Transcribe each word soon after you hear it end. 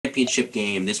championship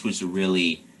game, this was a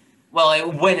really well.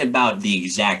 It went about the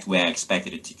exact way I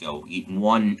expected it to go.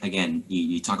 One again,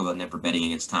 you talk about never betting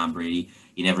against Tom Brady.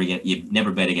 You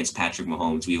never bet against Patrick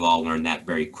Mahomes. We've all learned that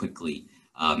very quickly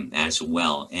as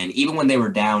well. And even when they were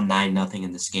down 9-0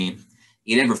 in this game,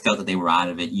 you never felt that they were out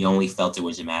of it. You only felt it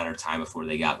was a matter of time before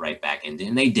they got right back into it.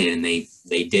 And they did, and they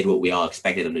did what we all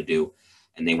expected them to do,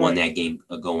 and they won that game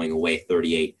going away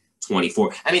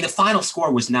 38-24. I mean, the final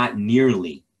score was not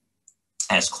nearly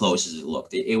as close as it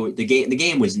looked. The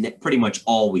game was pretty much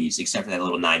always, except for that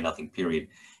little 9-0 period,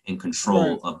 in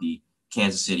control of the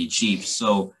Kansas City Chiefs.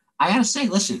 So I got to say,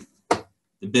 listen,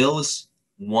 the Bills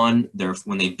won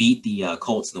when they beat the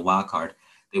Colts in the wild card.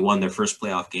 They won their first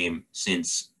playoff game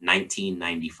since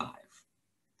 1995.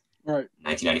 Right.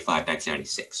 1995,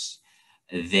 1996.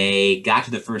 They got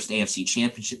to the first AFC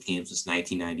Championship game since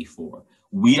 1994.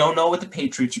 We don't know what the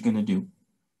Patriots are going to do.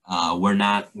 We're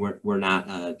not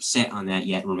set on that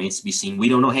yet. Remains to be seen. We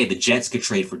don't know. Hey, the Jets could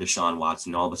trade for Deshaun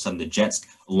Watson. All of a sudden, the Jets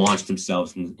launched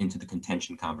themselves into the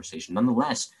contention conversation.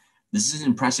 Nonetheless, this is an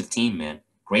impressive team, man.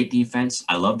 Great defense.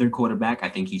 I love their quarterback. I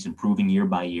think he's improving year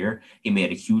by year. He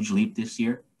made a huge leap this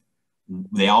year.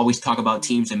 They always talk about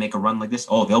teams that make a run like this.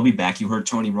 Oh, they'll be back. You heard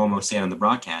Tony Romo say it on the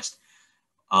broadcast.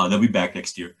 They'll be back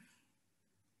next year.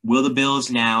 Will the Bills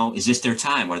now, is this their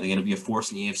time? Are they going to be a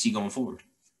force in the AFC going forward?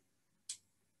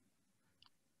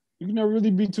 You can never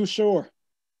really be too sure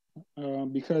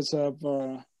because of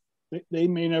they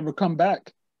may never come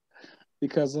back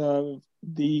because of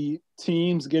the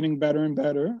teams getting better and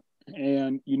better.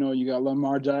 And, you got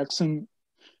Lamar Jackson.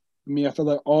 I mean, I feel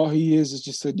like all he is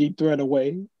just a deep threat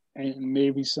away and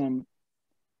maybe some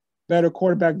better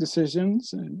quarterback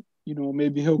decisions. And,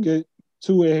 maybe he'll get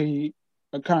to a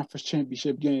conference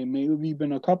championship game, maybe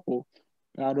even a couple,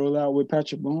 battle out with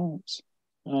Patrick Mahomes.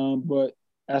 But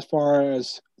as far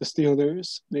as the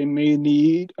Steelers, they may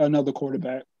need another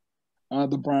quarterback.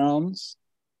 The Browns,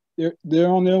 they're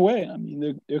on their way. I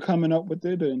mean, they're coming up with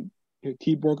it and they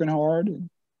keep working hard. And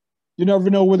you never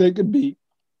know where they could be.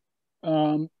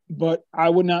 But I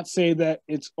would not say that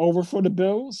it's over for the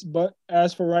Bills. But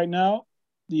as for right now,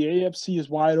 the AFC is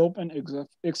wide open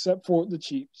except for the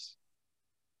Chiefs.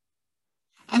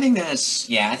 I think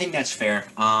that's fair.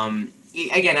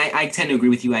 Again, I tend to agree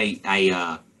with you.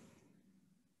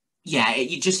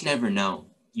 You just never know.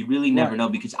 You really never know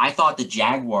because I thought the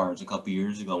Jaguars a couple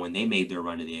years ago when they made their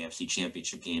run to the AFC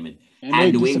Championship game and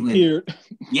had New England.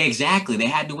 Yeah, exactly. They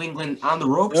had New England on the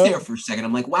ropes there for a second.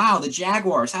 I'm like, wow, the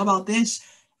Jaguars, how about this?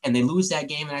 And they lose that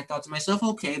game, and I thought to myself,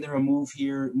 okay, they're a move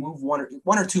one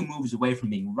or two moves away from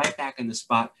being right back in the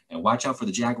spot. And watch out for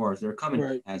the Jaguars. They're coming.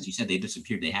 Right. As you said, they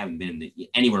disappeared. They haven't been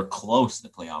anywhere close to the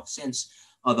playoffs since.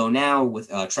 Although now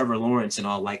with Trevor Lawrence in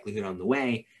all likelihood on the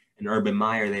way, and Urban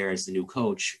Meyer there as the new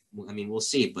coach, I mean, we'll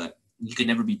see. But you could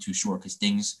never be too sure because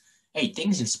things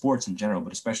in sports in general,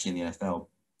 but especially in the NFL,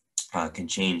 can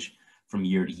change from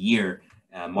year to year.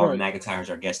 Marvin McIntyre is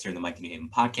our guest here in the Mike and Haven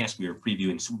podcast. We are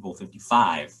previewing Super Bowl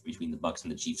 55 between the Bucs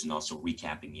and the Chiefs and also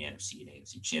recapping the NFC and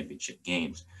AFC Championship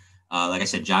games. Like I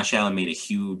said, Josh Allen made a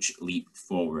huge leap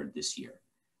forward this year.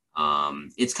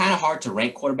 It's kind of hard to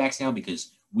rank quarterbacks now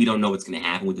because we don't know what's going to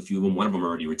happen with a few of them. One of them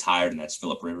already retired, and that's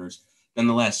Phillip Rivers.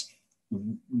 Nonetheless,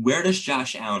 where does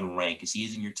Josh Allen rank? Is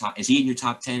he in your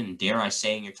top 10? And dare I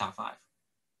say in your top 5?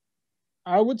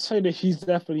 I would say that he's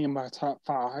definitely in my top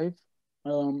 5.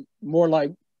 More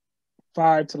like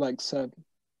 5 to like 7.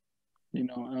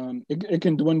 It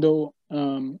can dwindle,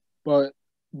 but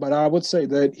I would say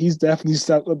that he's definitely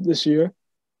stepped up this year,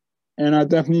 and I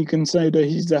definitely can say that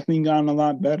he's definitely gotten a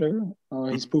lot better.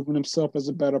 He's proven himself as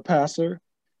a better passer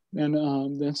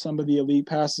than some of the elite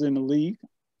passers in the league.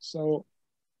 So,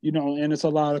 and it's a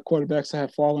lot of quarterbacks that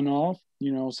have fallen off,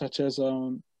 such as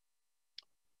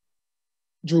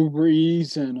Drew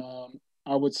Brees and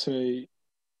I would say,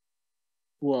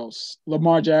 who else?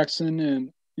 Lamar Jackson.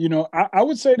 And, I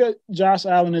would say that Josh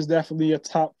Allen is definitely a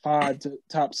top 5 to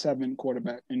top 7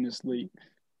 quarterback in this league.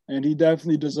 And he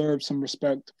definitely deserves some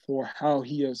respect for how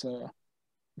he has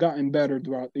gotten better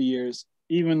throughout the years,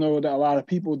 even though a lot of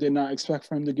people did not expect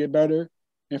for him to get better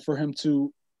and for him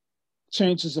to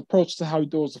change his approach to how he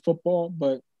throws the football.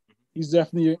 But he's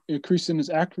definitely increasing his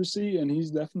accuracy, and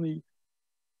he's definitely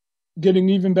getting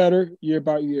even better year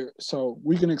by year. So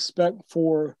we can expect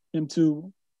for him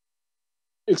to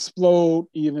explode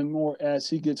even more as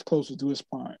he gets closer to his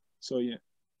prime. So, yeah.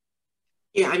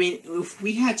 Yeah, I mean, if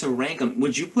we had to rank him,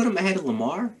 would you put him ahead of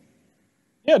Lamar?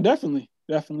 Yeah, definitely.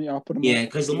 Definitely, I'll put him Yeah,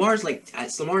 because Lamar's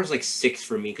like 6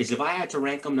 for me. Because if I had to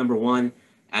rank him, number 1,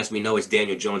 as we know, is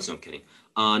Daniel Jones. I'm kidding.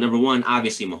 Number 1,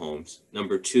 obviously Mahomes.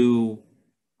 Number 2,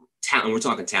 talent. We're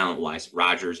talking talent-wise.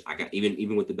 Rodgers, I got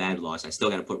even with the bad loss, I still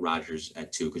got to put Rodgers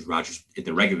at 2 because Rodgers in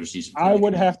the regular season. I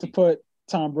would have to put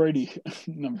Tom Brady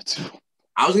number 2.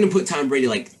 I was going to put Tom Brady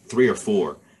like 3 or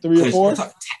 4. 3 or 4?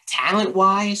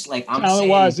 Talent-wise, like I'm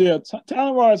talent-wise, saying, yeah.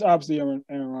 Talent-wise, obviously Aaron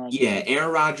Rodgers. Yeah,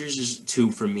 Aaron Rodgers is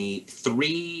 2 for me.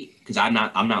 3, because I'm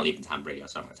not leaving Tom Brady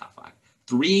outside my top 5.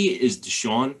 3 is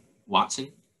Deshaun Watson.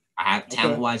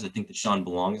 Talent-wise, I think Deshaun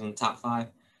belongs in the top 5.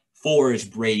 4 is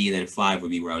Brady, and then 5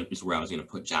 would be where I was going to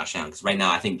put Josh Allen, because right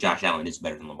now I think Josh Allen is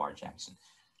better than Lamar Jackson.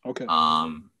 Okay.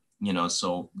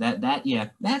 So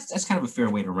that's kind of a fair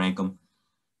way to rank them.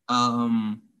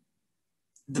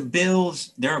 The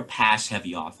Bills, they're a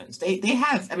pass-heavy offense.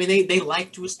 They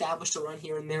like to establish the run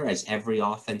here and there, as every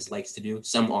offense likes to do.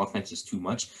 Some offenses too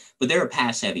much, but they're a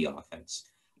pass-heavy offense.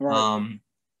 Right.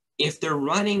 If their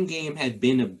running game had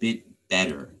been a bit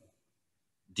better,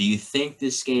 do you think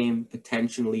this game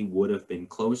potentially would have been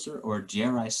closer? Or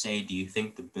dare I say, do you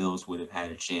think the Bills would have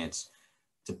had a chance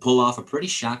to pull off a pretty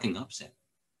shocking upset?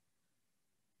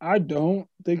 I don't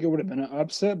think it would have been an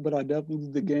upset, but I definitely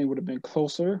think the game would have been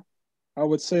closer. I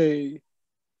would say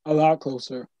a lot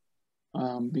closer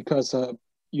because,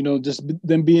 just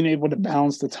them being able to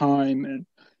balance the time and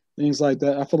things like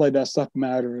that. I feel like that stuff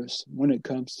matters when it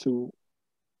comes to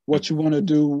what you want to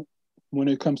do, when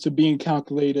it comes to being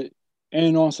calculated,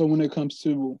 and also when it comes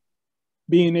to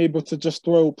being able to just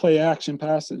throw play action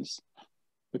passes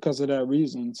because of that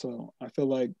reason. So I feel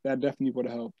like that definitely would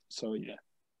have helped. So, yeah.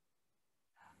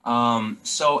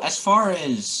 So as far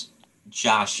as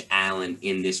Josh Allen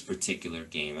in this particular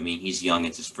game, I mean, he's young.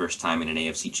 It's his first time in an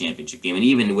AFC Championship game. And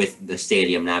even with the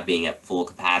stadium not being at full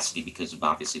capacity because of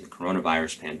obviously the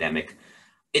coronavirus pandemic,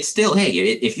 it's still, hey,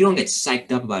 if you don't get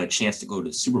psyched up about a chance to go to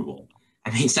the Super Bowl,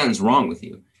 I mean, something's wrong with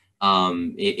you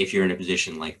if you're in a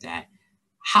position like that.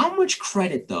 How much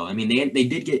credit, though? I mean, they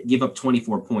did give up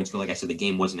 24 points, but like I said, the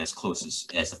game wasn't as close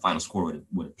as the final score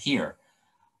would appear.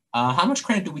 How much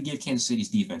credit do we give Kansas City's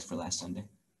defense for last Sunday?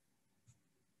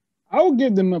 I would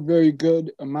give them a very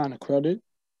good amount of credit.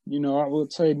 I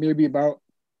would say maybe about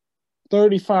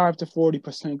 35 to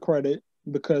 40% credit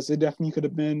because it definitely could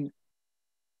have been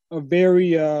a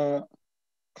very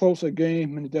closer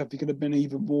game, and it definitely could have been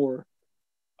even more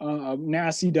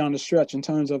nasty down the stretch in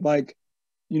terms of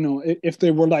if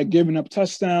they were giving up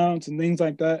touchdowns and things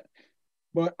like that.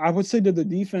 But I would say that the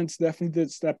defense definitely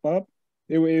did step up.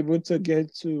 They were able to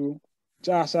get to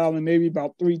Josh Allen maybe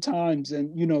about 3 times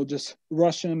and, just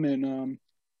rush him and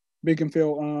make him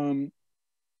feel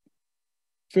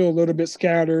a little bit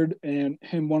scattered and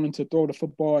him wanting to throw the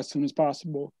football as soon as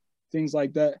possible, things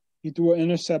like that. He threw an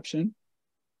interception.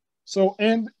 So,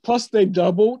 and plus they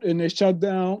doubled and they shut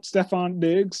down Stephon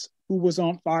Diggs, who was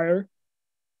on fire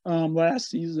last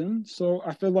season. So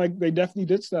I feel like they definitely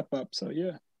did step up. So,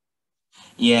 yeah.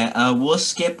 Yeah, we'll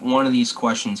skip one of these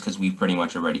questions because we've pretty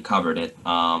much already covered it.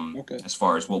 Okay. As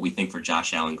far as what we think for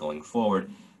Josh Allen going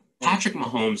forward. Patrick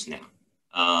Mahomes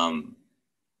now.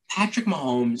 Patrick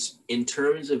Mahomes, in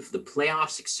terms of the playoff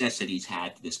success that he's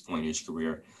had to this point in his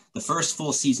career, the first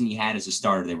full season he had as a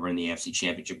starter, they were in the AFC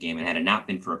Championship game, and had it not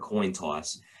been for a coin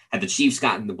toss, had the Chiefs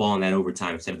gotten the ball in that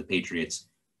overtime instead of the Patriots,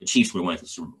 the Chiefs would have won the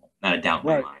Super Bowl. Not a doubt in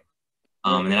my mind.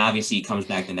 And then obviously he comes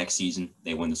back the next season.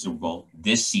 They win the Super Bowl.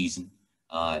 This season,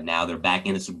 now they're back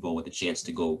in the Super Bowl with a chance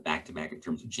to go back-to-back in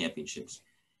terms of championships.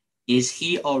 Is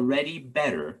he already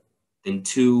better than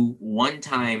 2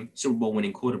 one-time Super Bowl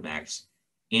winning quarterbacks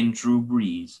in Drew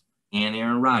Brees and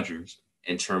Aaron Rodgers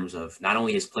in terms of not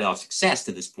only his playoff success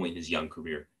to this point in his young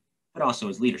career, but also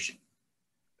his leadership?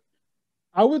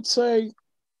 I would say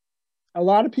a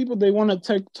lot of people, they want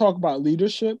to talk about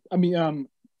leadership. I mean,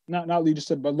 not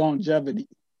leadership, but longevity.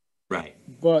 Right.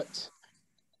 But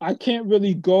I can't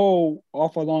really go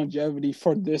off of longevity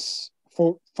from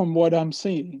what I'm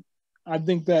seeing. I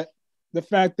think that the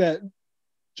fact that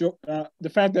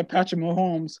Patrick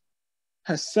Mahomes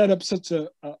has set up such a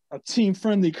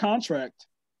team-friendly contract,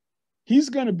 he's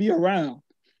going to be around.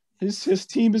 His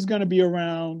team is going to be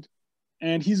around,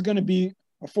 and he's going to be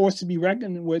a force to be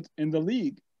reckoned with in the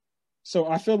league. So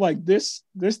I feel like this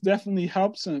definitely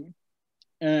helps him.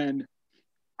 And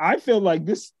I feel like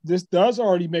this does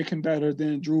already make him better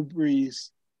than Drew Brees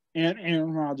and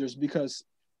Aaron Rodgers because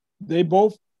they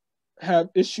both have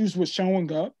issues with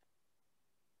showing up.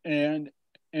 And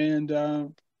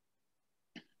Drew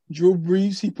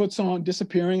Brees, he puts on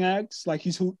disappearing acts like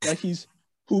he's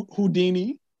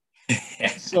Houdini.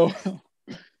 So,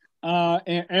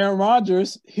 and Aaron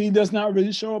Rodgers, he does not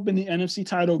really show up in the NFC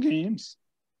title games.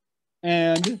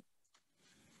 And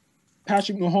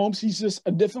Patrick Mahomes, he's just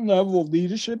a different level of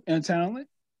leadership and talent.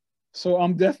 So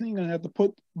I'm definitely going to have to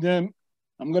put them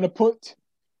 – I'm going to put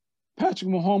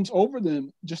Patrick Mahomes over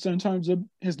them, just in terms of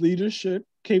his leadership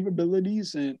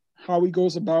capabilities and how he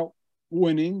goes about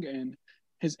winning and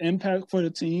his impact for the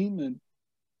team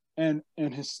and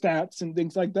his stats and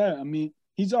things like that. I mean,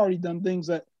 he's already done things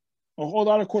that a whole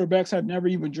lot of quarterbacks had never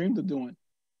even dreamed of doing.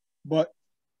 But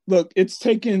look, it's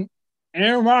taken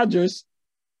Aaron Rodgers,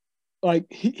 like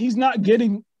he's not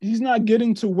getting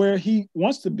to where he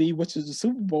wants to be, which is the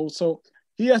Super Bowl. So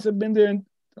he hasn't been there in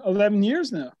 11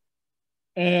 years now.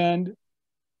 And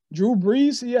Drew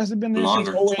Brees, he hasn't been there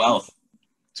longer, since 12.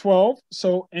 12.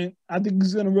 So, and I think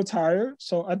he's going to retire.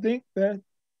 So I think that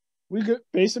we could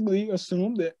basically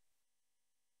assume that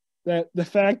the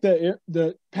fact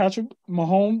that Patrick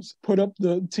Mahomes put up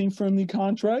the team-friendly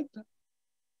contract,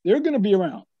 they're going to be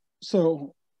around.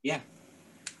 So yeah.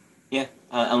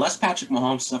 Unless Patrick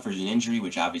Mahomes suffers an injury,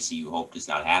 which obviously you hope does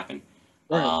not happen.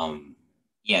 Right.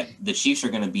 The Chiefs are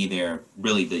going to be there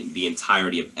really the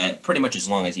entirety of pretty much as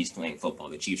long as he's playing football.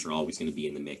 The Chiefs are always going to be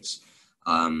in the mix,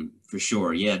 for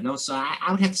sure. Yeah, no. So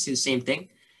I would have to say the same thing,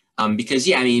 because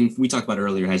we talked about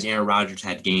earlier. Has Aaron Rodgers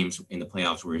had games in the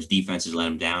playoffs where his defense has let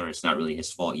him down, or it's not really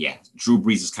his fault? Yeah, Drew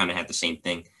Brees has kind of had the same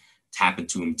thing happen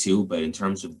to him too. But in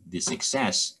terms of the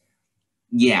success,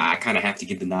 yeah, I kind of have to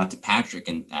give the nod to Patrick,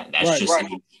 and that's right.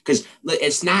 Because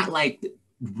it's not like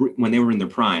when they were in their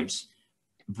primes,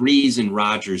 Brees and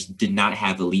Rodgers did not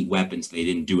have elite weapons. They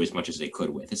didn't do as much as they could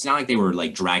with. It's not like they were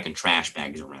like dragging trash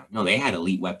bags around. No, they had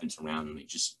elite weapons around, and they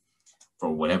just, for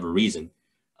whatever reason,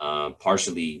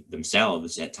 partially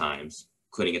themselves at times,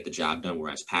 couldn't get the job done,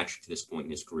 whereas Patrick to this point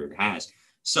in his career has.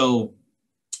 So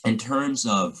in terms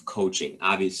of coaching,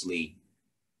 obviously,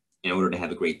 in order to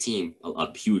have a great team,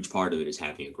 a huge part of it is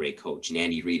having a great coach. And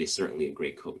Andy Reid is certainly a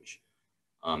great coach.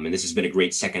 And this has been a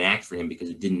great second act for him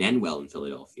because it didn't end well in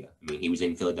Philadelphia. I mean, he was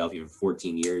in Philadelphia for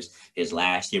 14 years. His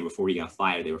last year before he got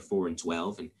fired, they were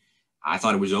 4-12. And I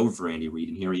thought it was over for Andy Reid.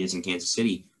 And here he is in Kansas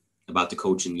City about to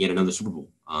coach in yet another Super Bowl.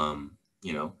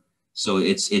 So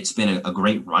it's been a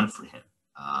great run for him.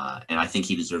 And I think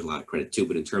he deserves a lot of credit too.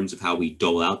 But in terms of how we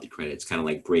dole out the credit, it's kind of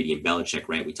like Brady and Belichick,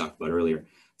 right? We talked about earlier.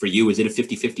 For you, is it a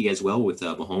 50-50 as well with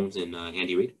Mahomes and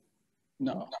Andy Reid?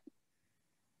 No.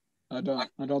 I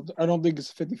don't think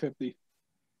it's 50-50.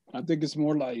 I think it's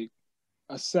more like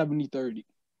a 70-30.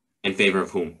 In favor of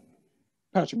whom?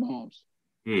 Patrick Mahomes.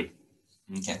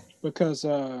 Okay. Because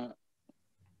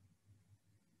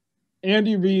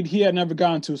Andy Reid, he had never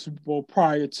gotten to a Super Bowl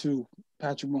prior to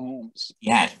Patrick Mahomes.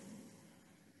 He had.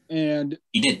 And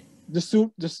he did.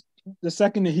 The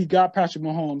second that he got Patrick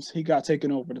Mahomes, he got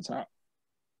taken over the top.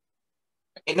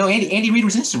 No, Andy Reid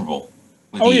was in the Super Bowl.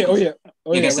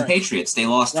 Against the Patriots. They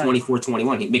lost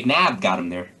 24-21. McNabb got him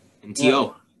there in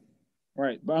T.O.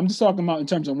 Right. But I'm just talking about in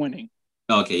terms of winning.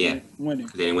 Okay, yeah. Winning.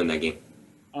 They didn't win that game.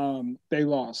 They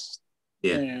lost.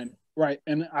 Yeah.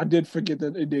 And I did forget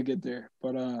that they did get there.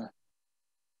 But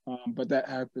that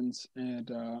happens.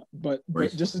 And but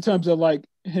just in terms of like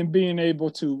him being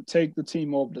able to take the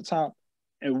team over the top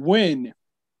and win,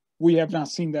 we have not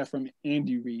seen that from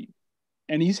Andy Reid.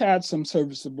 And he's had some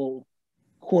serviceable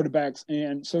quarterbacks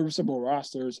and serviceable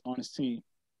rosters on his team.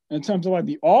 In terms of like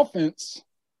the offense,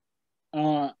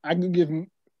 I can give him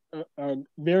a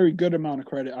very good amount of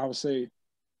credit. I would say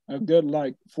a good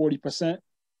like 40%.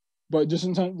 But just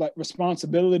in terms of like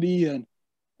responsibility and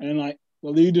like the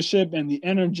leadership and the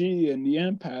energy and the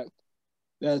impact,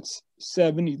 that's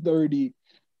 70-30.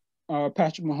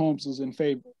 Patrick Mahomes is in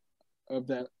favor of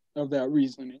that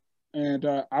reasoning. And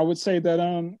I would say that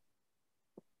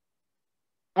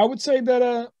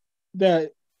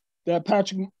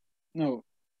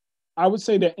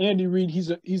Andy Reid,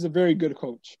 he's a very good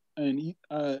coach, and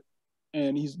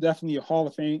he's definitely a Hall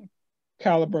of Fame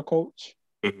caliber coach.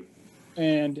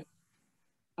 And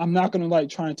I'm not gonna like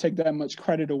try and take that much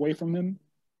credit away from him.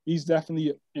 He's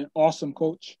definitely an awesome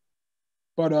coach.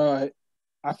 But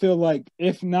I feel like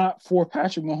if not for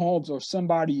Patrick Mahomes or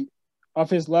somebody of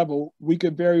his level, we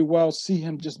could very well see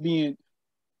him just being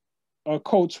a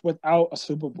coach without a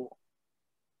Super Bowl.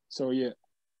 So, yeah.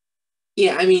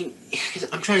 Yeah, I mean,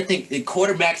 I'm trying to think. The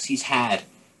quarterbacks he's had,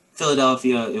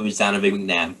 Philadelphia, it was Donovan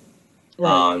McNabb.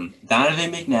 Right.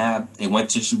 Donovan McNabb, they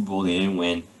went to the Super Bowl, they didn't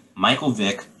win. Michael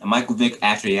Vick,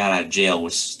 after he got out of jail,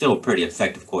 was still a pretty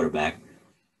effective quarterback.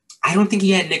 I don't think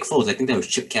he had Nick Foles. I think that was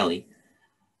Chip Kelly.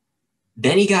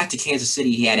 Then he got to Kansas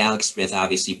City. He had Alex Smith,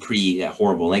 obviously, pre that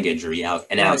horrible leg injury out.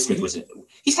 And Alex Smith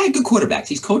he's had good quarterbacks.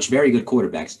 He's coached very good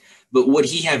quarterbacks. But would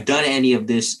he have done any of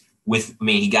this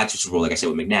he got to Super Bowl, like I said,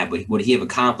 with McNabb, but would he have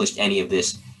accomplished any of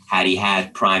this had he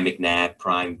had prime McNabb,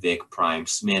 prime Vick, prime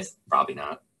Smith? Probably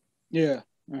not. Yeah.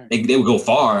 Right. They would go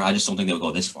far. I just don't think they would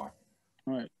go this far.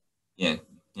 Right. Yeah.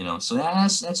 So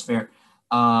that's fair.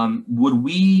 Would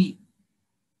we?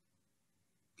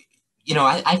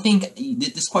 I think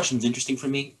this question is interesting for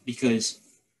me because,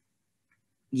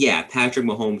 yeah, Patrick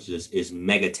Mahomes is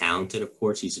mega talented. Of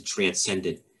course, he's a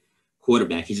transcendent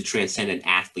quarterback. He's a transcendent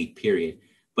athlete, period.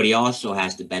 But he also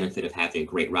has the benefit of having a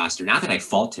great roster. Not that I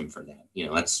fault him for that.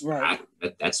 That's right.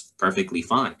 That's perfectly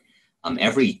fine.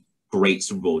 Every great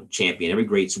Super Bowl champion, every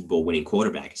great Super Bowl winning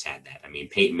quarterback has had that. I mean,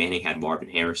 Peyton Manning had Marvin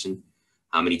Harrison.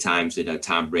 How many times did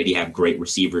Tom Brady have great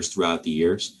receivers throughout the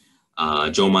years?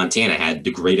 Joe Montana had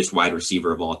the greatest wide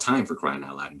receiver of all time, for crying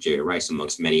out loud, and Jerry Rice,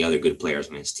 amongst many other good players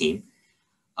on his team.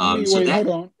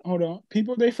 Hold on.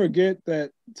 People, they forget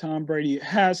that Tom Brady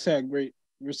has had great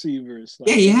receivers. Like,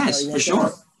 yeah, he has, for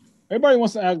sure. Everybody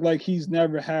wants to act like he's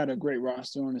never had a great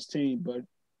roster on his team, but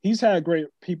he's had great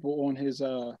people on his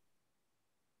side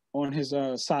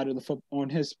of the foot, on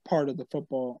his part of the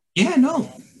football. Yeah,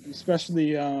 no.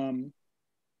 Especially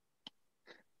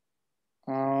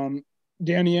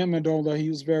Danny Amendola, he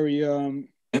was very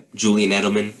Julian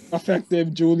Edelman.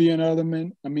 Effective. Julian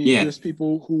Edelman. I mean, there's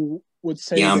people who would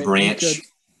say that Branch he could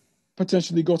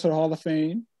potentially go to the Hall of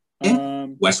Fame. Yeah.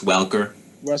 Wes Welker.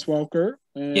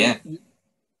 And,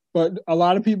 but a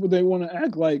lot of people, they want to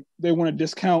act like they want to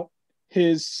discount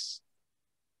his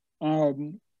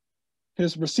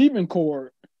receiving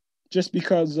core just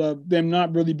because of them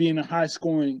not really being a high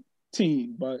scoring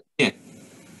team. But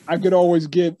I could always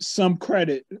give some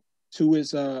credit to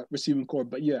his receiving core.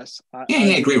 But yes.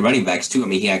 He had great running backs too. I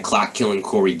mean, he had clock killing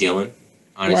Corey Dillon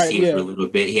on his team for a little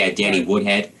bit. He had Danny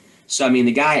Woodhead. So, I mean,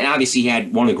 the guy, and obviously he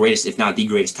had one of the greatest, if not the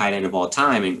greatest tight end of all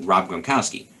time, in Rob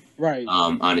Gronkowski. Right.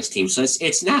 On his team. So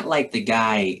it's not like the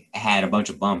guy had a bunch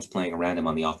of bums playing around him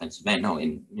on the offensive end. No,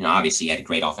 and obviously he had a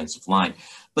great offensive line.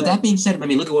 But that being said, I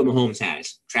mean, look at what Mahomes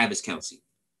has. Travis Kelce,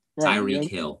 Tyreek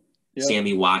Hill,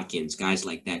 Sammy Watkins, guys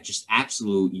like that. Just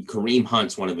absolute. Kareem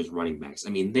Hunt's one of his running backs. I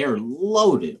mean, they're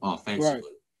loaded offensively.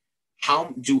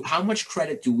 Right. How much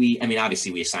credit do we? I mean,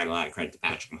 obviously we assign a lot of credit to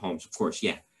Patrick Mahomes, of course,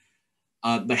 yeah.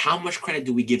 But how much credit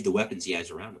do we give the weapons he has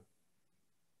around him?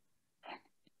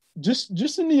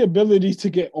 Just in the ability to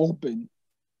get open,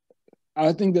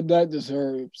 I think that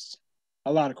deserves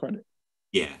a lot of credit.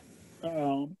 Yeah.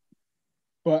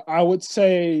 But I would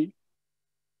say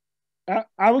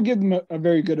I would give them a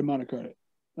very good amount of credit.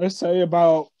 Let's say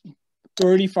about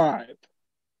 35%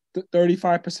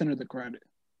 of the credit.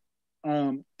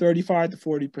 35 to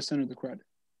 40% of the credit.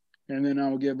 And then I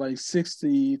would give like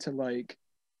 60 to like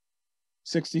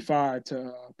 65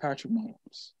 to Patrick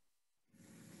Mahomes.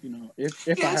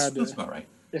 If I had to, about right.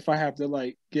 If I have to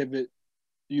like give it,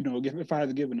 if I had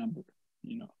to give a number,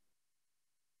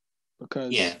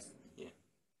 because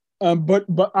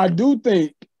but I do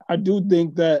think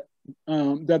that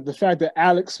that the fact that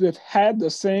Alex Smith had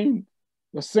the same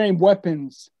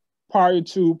weapons prior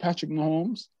to Patrick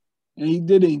Mahomes, and he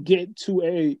didn't get to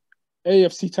a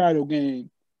AFC title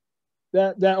game,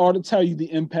 that ought to tell you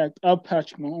the impact of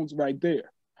Patrick Mahomes right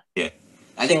there. Yeah,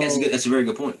 I think that's a very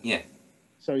good point. Yeah.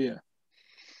 So yeah.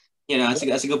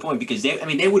 That's a good point because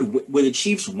they would the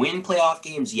Chiefs win playoff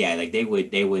games. Yeah, like they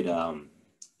would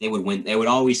win. They would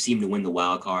always seem to win the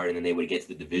wild card, and then they would get to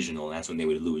the divisional, and that's when they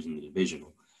would lose in the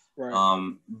divisional.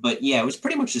 Right. But yeah, it was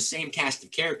pretty much the same cast of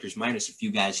characters, minus a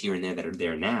few guys here and there that are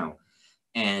there now.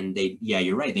 And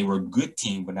you're right. They were a good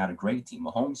team, but not a great team.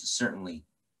 Mahomes has certainly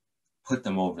put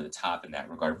them over the top in that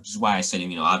regard, which is why I said,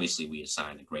 obviously we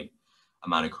assigned a great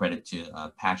amount of credit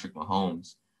to Patrick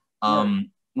Mahomes. Right.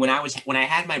 When I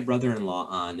had my brother-in-law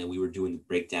on and we were doing the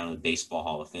breakdown of the Baseball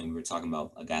Hall of Fame, we were talking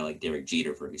about a guy like Derek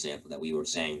Jeter, for example, that we were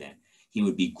saying that he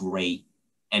would be great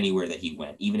anywhere that he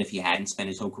went. Even if he hadn't spent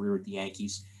his whole career with the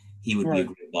Yankees, he would be a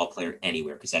great ball player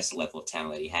anywhere because that's the level of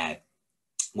talent that he had.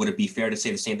 Would it be fair to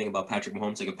say the same thing about Patrick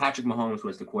Mahomes? Like if Patrick Mahomes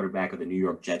was the quarterback of the New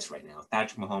York Jets right now, if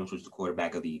Patrick Mahomes was the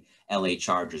quarterback of the LA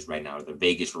Chargers right now, or the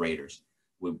Vegas Raiders,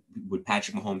 would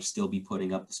Patrick Mahomes still be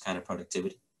putting up this kind of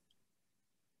productivity?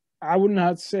 I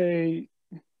wouldn't say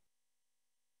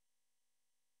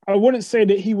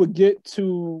that he would get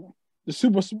to the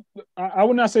Super. I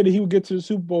would not say that he would get to the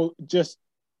Super Bowl just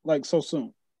like so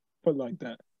soon, put it like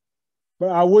that. But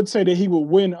I would say that he would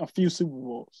win a few Super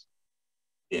Bowls.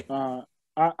 Yeah.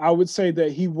 I would say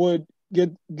that he would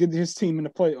get his team in the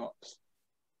playoffs.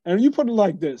 And you put it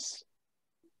like this: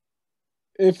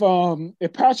 if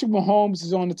Patrick Mahomes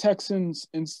is on the Texans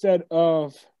instead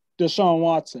of Deshaun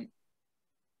Watson,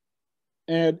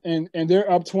 and they're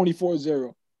up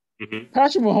 24-0. Mm-hmm.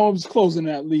 Patrick Mahomes is closing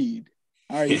that lead.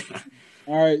 All right. Yeah.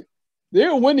 All right.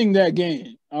 They're winning that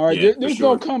game. All right. Yeah, there's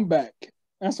no comeback.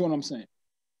 That's what I'm saying.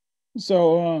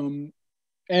 So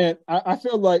and I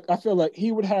feel like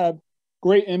he would have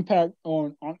great impact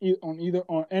on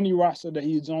any roster that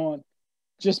he's on,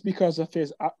 just because of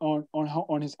his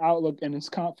on his outlook and his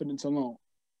confidence alone.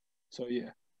 So yeah.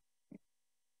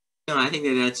 I think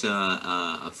that's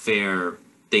a fair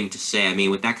thing to say. I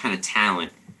mean, with that kind of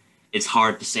talent, it's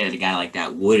hard to say that a guy like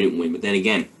that wouldn't win. But then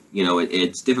again,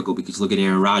 it's difficult because look at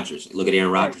Aaron Rodgers. Look at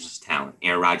Aaron Rodgers' talent.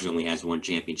 Aaron Rodgers only has one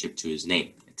championship to his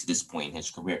name to this point in his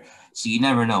career. So you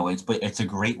never know. But it's a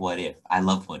great what if. I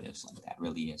love what ifs like that.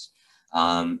 Really is.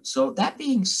 So that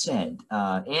being said,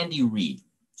 Andy Reid.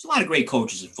 There's a lot of great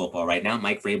coaches in football right now.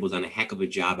 Mike Vrabel's done a heck of a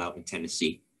job out in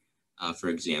Tennessee. For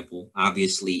example,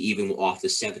 obviously, even off the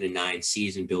 7-9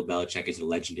 season, Bill Belichick is a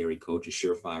legendary coach, a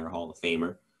surefire Hall of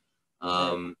Famer.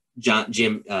 Not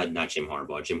Jim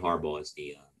Harbaugh. Jim Harbaugh is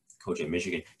the coach at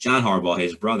Michigan. John Harbaugh,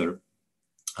 his brother,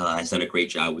 has done a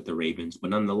great job with the Ravens. But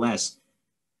nonetheless,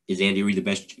 is Andy Reid the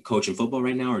best coach in football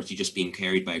right now, or is he just being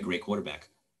carried by a great quarterback?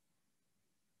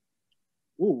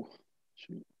 Ooh,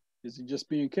 shoot. Is he just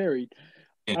being carried?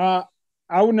 Yeah.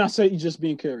 I would not say he's just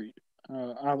being carried.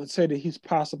 I would say that he's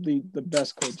possibly the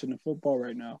best coach in the football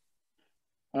right now.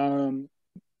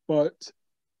 But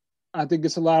I think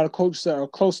it's a lot of coaches that are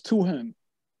close to him.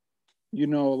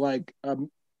 Like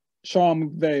Sean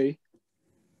McVay.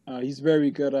 He's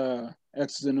very good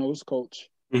X's and O's coach.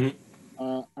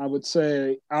 Mm-hmm. I would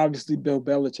say, obviously, Bill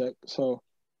Belichick. So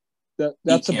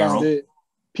that's about it.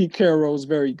 Pete Carroll is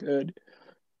very good.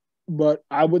 But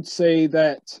I would say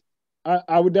that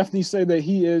I would definitely say that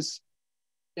he is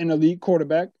an elite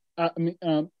quarterback.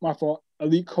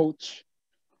 Elite coach.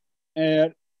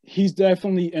 And he's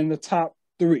definitely in the top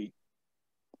three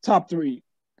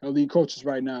elite coaches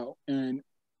right now. And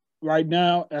right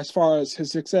now, as far as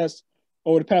his success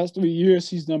over the past 3 years,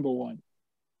 he's number one.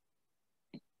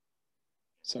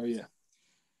 So, yeah.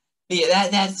 Yeah,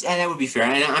 that would be fair.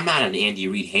 And I'm not an Andy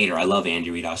Reid hater. I love Andy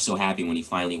Reid. I was so happy when he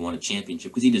finally won a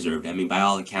championship because he deserved it. I mean, by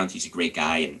all accounts, he's a great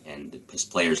guy, and his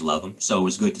players love him. So it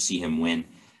was good to see him win.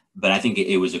 But I think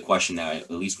it was a question that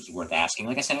at least was worth asking.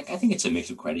 Like I said, I think it's a mix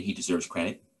of credit. He deserves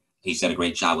credit. He's done a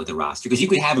great job with the roster because you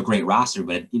could have a great roster,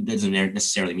 but it doesn't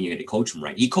necessarily mean you're going to coach him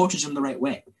right. He coaches them the right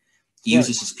way. He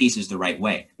uses his pieces the right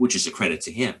way, which is a credit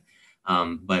to him.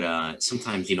 But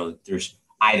sometimes, there's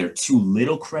either too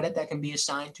little credit that can be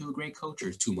assigned to a great coach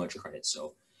or too much credit.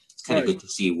 So it's kind of good to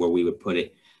see where we would put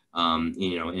it,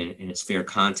 in its fair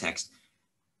context.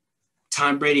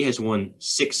 Tom Brady has won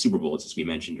 6 Super Bowls, as we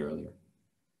mentioned earlier.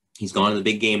 He's gone to the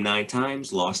big game 9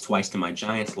 times, lost twice to my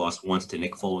Giants, lost once to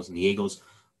Nick Foles and the Eagles,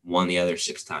 won the other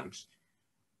 6 times.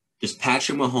 Does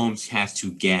Patrick Mahomes have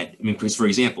to because, for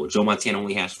example, Joe Montana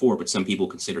only has 4, but some people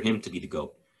consider him to be the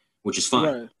GOAT, which is fine.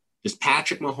 Right. Does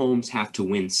Patrick Mahomes have to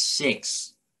win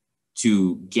 6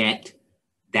 to get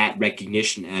that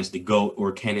recognition as the GOAT,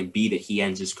 or can it be that he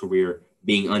ends his career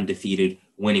being undefeated,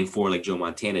 winning 4 like Joe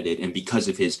Montana did, and because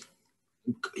of his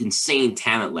insane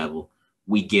talent level,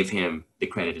 we give him the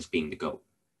credit as being the GOAT?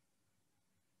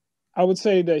 I would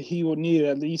say that he would need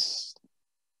at least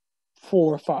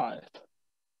 4 or 5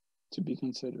 to be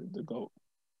considered the GOAT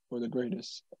or the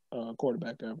greatest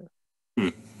quarterback ever.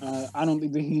 I don't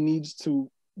think that he needs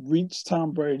to reach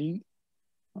Tom Brady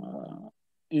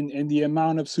in the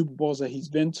amount of Super Bowls that he's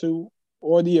been to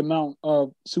or the amount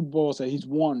of Super Bowls that he's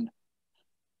won.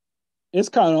 It's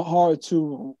kind of hard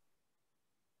to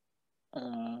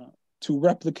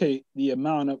replicate the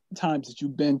amount of times that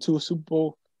you've been to a Super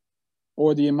Bowl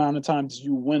or the amount of times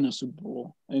you win a Super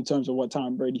Bowl in terms of what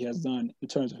Tom Brady has done in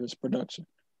terms of his production.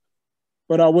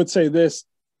 But I would say this,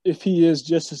 if he is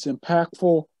just as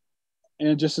impactful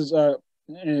and just as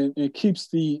and it keeps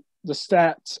the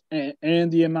stats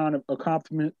and the amount of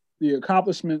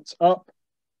accomplishments up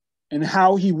and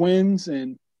how he wins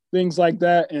and things like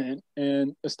that and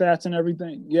the stats and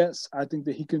everything, yes, I think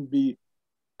that he can be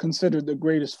considered the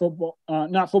greatest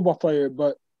not football player,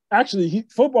 but actually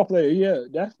football player, yeah,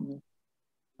 definitely.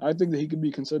 I think that he could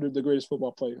be considered the greatest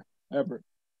football player ever.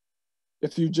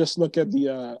 If you just look at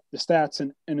the stats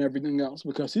and everything else,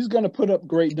 because he's going to put up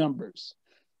great numbers.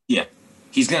 Yeah,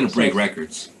 he's going to break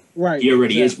records. Right. He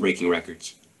already is breaking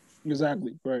records.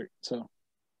 Exactly, right. So.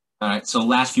 All right, so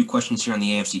last few questions here on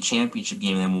the AFC Championship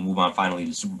game, and then we'll move on finally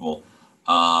to the Super Bowl.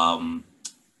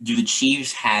 Do the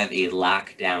Chiefs have a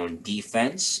lockdown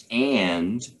defense,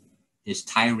 and is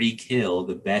Tyreek Hill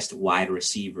the best wide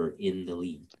receiver in the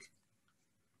league?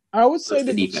 I would say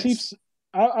that the Chiefs.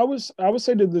 I would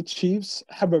say that the Chiefs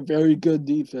have a very good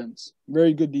defense.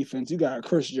 Very good defense. You got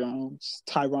Chris Jones,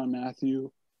 Tyrann Mathieu,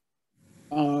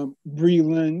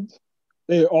 Breeland.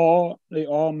 They all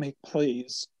make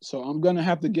plays. So I'm gonna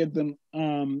have to give them.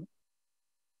 I'm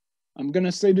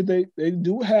gonna say that they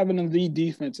do have an elite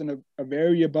defense and a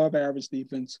very above average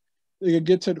defense. they could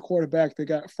get to the quarterback. They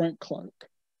got Frank Clark.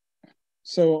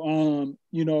 So,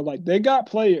 like they got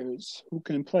players who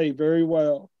can play very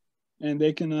well, and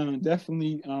they can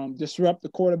definitely disrupt the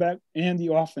quarterback and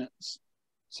the offense.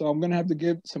 So I'm going to have to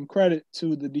give some credit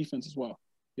to the defense as well.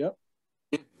 Yep.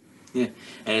 Yeah.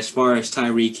 And as far as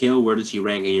Tyreek Hill, where does he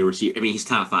rank in your receiver? I mean, he's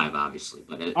top 5, obviously.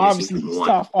 But obviously, he's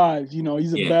top 5.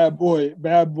 He's a bad boy.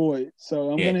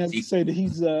 So I'm going to have to say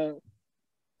that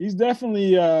he's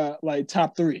definitely like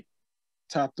top 3.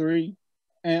 Top 3.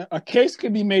 And a case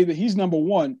could be made that he's number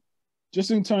 1 just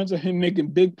in terms of him making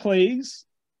big plays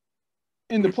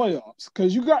in the playoffs.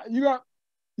 Because you got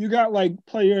like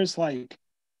players like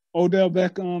Odell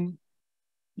Beckham,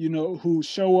 who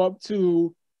show up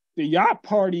to the yacht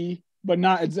party, but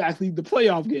not exactly the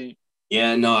playoff game.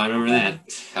 Yeah, no, I remember that.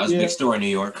 That was a big story in New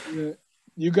York. Yeah.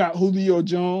 You got Julio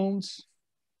Jones,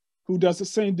 who does the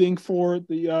same thing for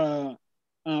the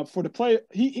play.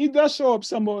 He does show up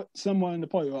somewhat in the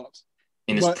playoffs.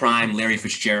 In his prime, Larry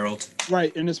Fitzgerald.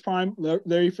 Right, in his prime,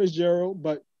 Larry Fitzgerald.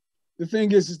 But the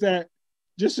thing is that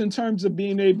just in terms of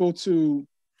being able to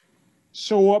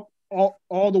show up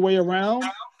all the way around,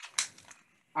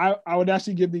 I would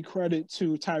actually give the credit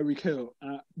to Tyreek Hill.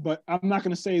 But I'm not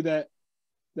going to say that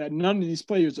none of these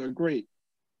players are great.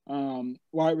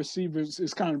 Wide receivers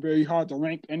is kind of very hard to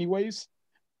rank anyways.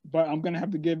 But I'm going to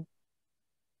have to give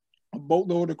a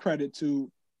boatload of credit to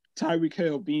Tyreek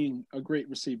Hill being a great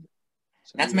receiver.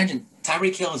 So, not to mention,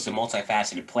 Tyreek Hill is a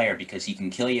multifaceted player because he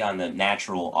can kill you on the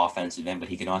natural offensive end, but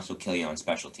he can also kill you on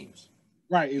special teams.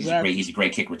 Right, exactly. He's a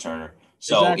great kick returner.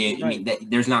 So exactly, I mean,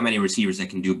 there's not many receivers that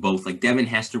can do both. Like Devin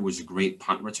Hester was a great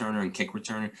punt returner and kick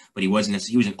returner, but he was an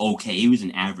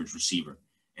average receiver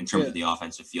in terms of the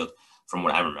offensive field, from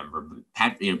what I remember.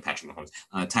 Patrick Mahomes,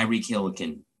 Tyreek Hill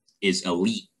is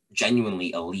elite,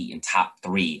 genuinely elite, and top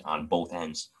 3 on both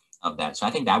ends of that. So I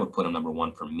think that would put him number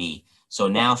 1 for me. So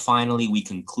now finally we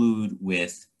conclude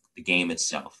with the game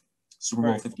itself. Super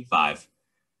Bowl 55.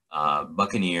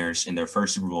 Buccaneers in their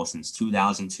first Super Bowl since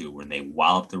 2002, when they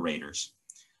walloped the Raiders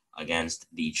against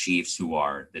the Chiefs, who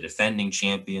are the defending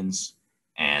champions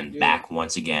and back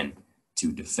once again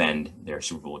to defend their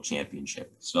Super Bowl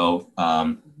championship. So,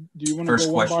 do you want to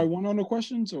go one by one on the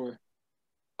questions, or?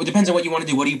 It depends on what you want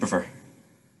to do. What do you prefer?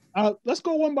 Let's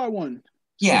go one by one.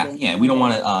 Yeah. We don't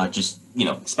want to just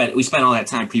spend all that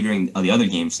time previewing the other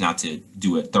games, not to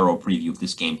do a thorough preview of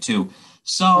this game too.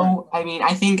 So, I mean,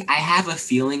 I think I have a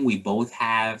feeling we both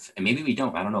have, and maybe we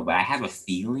don't, I don't know, but I have a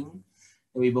feeling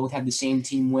that we both have the same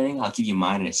team winning. I'll give you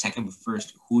mine in a second, but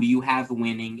first, who do you have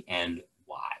winning and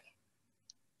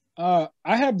why?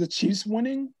 I have the Chiefs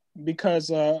winning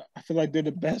because I feel like they're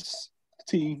the best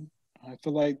team. I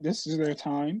feel like this is their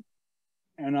time,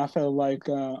 and I feel like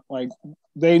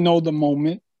they know the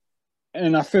moment,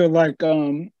 and I feel like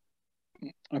Andy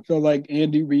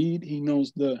Reid, he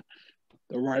knows the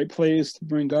right plays to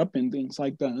bring up and things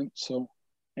like that. So,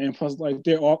 and plus, like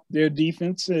their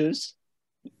defense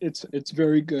it's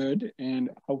very good, and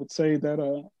I would say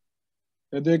that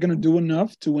they're gonna do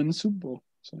enough to win the Super Bowl.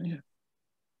 So yeah.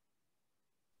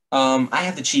 I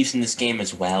have the Chiefs in this game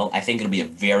as well. I think it'll be a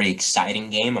very exciting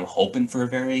game. I'm hoping for a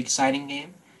very exciting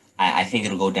game. I think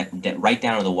it'll go right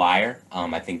down to the wire.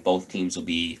 I think both teams will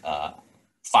be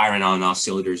firing on all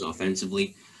cylinders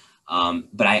offensively.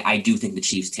 But I do think the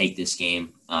Chiefs take this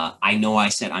game. I know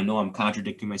I'm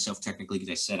contradicting myself technically because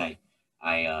I said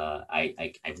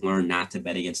I've learned not to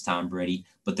bet against Tom Brady,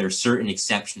 but there are certain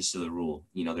exceptions to the rule.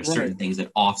 There's certain things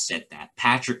that offset that.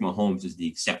 Patrick Mahomes is the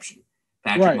exception.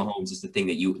 Patrick Mahomes is the thing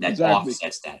that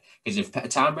offsets that. Because if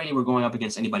Tom Brady were going up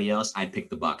against anybody else, I'd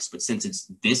pick the Bucs. But since it's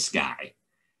this guy,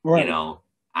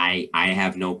 I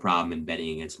have no problem in betting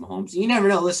against Mahomes. You never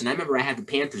know. Listen, I remember I had the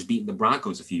Panthers beating the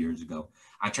Broncos a few years ago.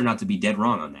 I turned out to be dead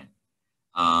wrong on that.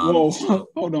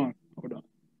 Hold on.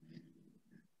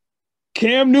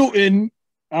 Cam Newton,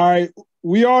 all right,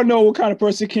 we all know what kind of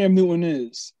person Cam Newton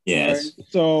is. Yes. Right?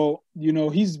 So,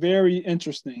 he's very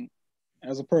interesting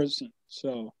as a person.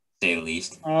 So, say the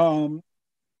least. Cam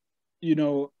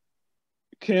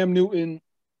Newton,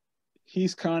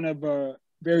 he's kind of a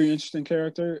very interesting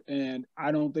character, and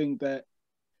I don't think that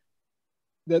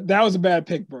was a bad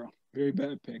pick, bro. Very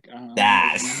bad pick.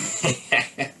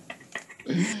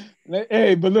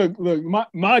 Hey, but look,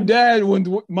 my dad went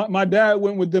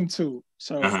with them too.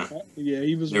 So yeah,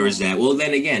 he was. There was that. Well,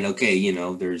 then again, okay,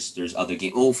 there's other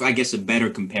games. Oh, I guess a better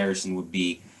comparison would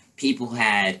be people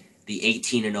had the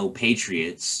 18-0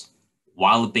 Patriots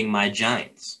walloping my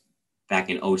Giants back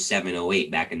in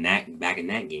 07-08, back in that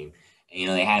game. And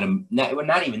they had them.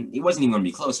 It wasn't even going to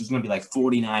be close. It was going to be like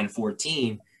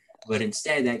 49-14. But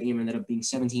instead, that game ended up being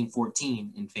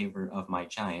 17-14 in favor of my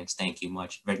Giants. Thank you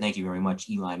very much,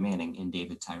 Eli Manning and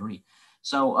David Tyree.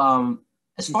 So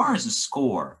as far as the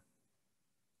score,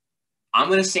 I'm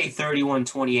going to say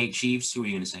 31-28 Chiefs. Who are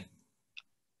you going to say?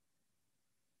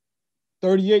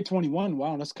 38-21.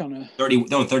 Wow, that's kind of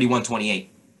 31-28.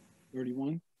 31-28. I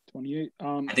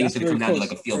think it's going to come down to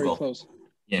like a field goal. Close.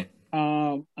 Yeah.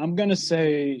 I'm going to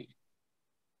say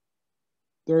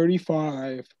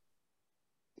 35.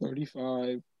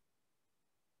 35.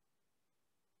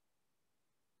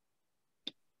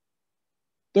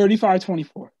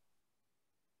 35-24.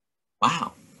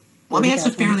 Wow. Well, I mean, that's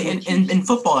a fairly in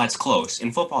football. That's close.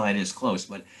 In football, that is close,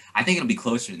 but I think it'll be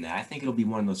closer than that. I think it'll be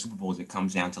one of those Super Bowls that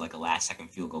comes down to like a last-second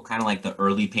field goal, kind of like the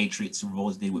early Patriots Super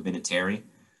Bowls did with Vinatieri,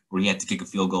 where he had to kick a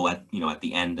field goal at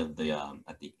the end of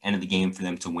the game for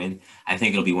them to win. I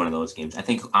think it'll be one of those games. I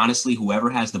think honestly,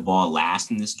 whoever has the ball last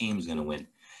in this game is going to win.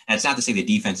 And it's not to say the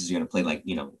defenses are going to play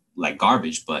like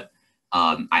garbage, but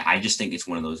I just think it's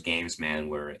one of those games, man,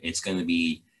 where it's going to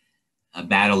be a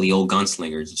battle of the old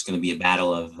gunslingers. It's going to be a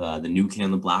battle of the new kid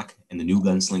on the block and the new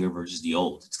gunslinger versus the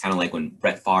old. It's kind of like when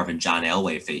Brett Favre and John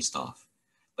Elway faced off,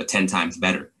 but 10 times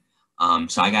better.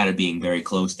 So I got it being very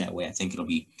close that way. I think it'll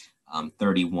be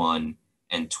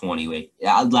 31-20.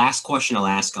 Last question I'll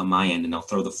ask on my end, and I'll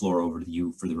throw the floor over to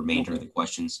you for the remainder of the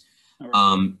questions.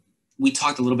 Right. We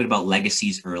talked a little bit about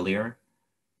legacies earlier.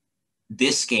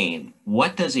 This game,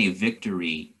 what does a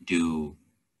victory do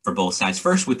for both sides?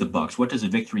 First with the Bucs, what does a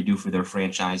victory do for their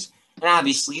franchise? And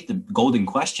obviously the golden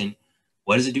question,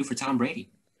 what does it do for Tom Brady?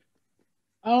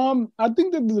 I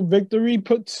think that the victory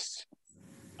puts,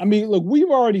 I mean, look,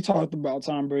 we've already talked about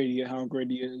Tom Brady and how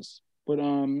great he is, but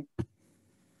I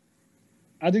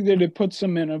think that it puts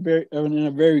him in a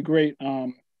very great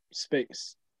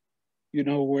space,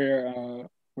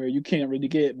 where you can't really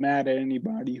get mad at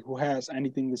anybody who has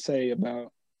anything to say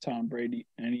about Tom Brady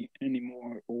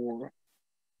anymore or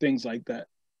things like that.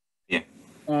 Yeah.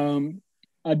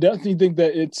 I definitely think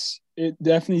that it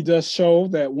definitely does show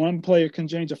that one player can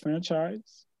change a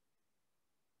franchise.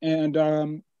 And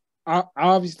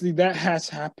obviously that has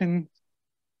happened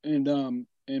in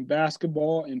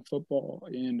basketball, in football,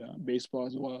 and baseball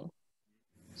as well.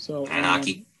 So and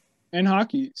hockey. And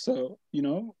hockey. So,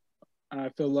 I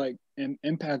feel like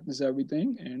impact is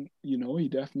everything. And, he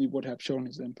definitely would have shown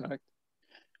his impact.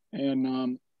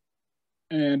 And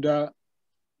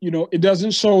it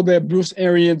doesn't show that Bruce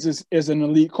Arians is an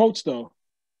elite coach, though,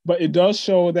 but it does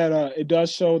show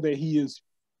that he is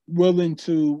willing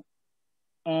to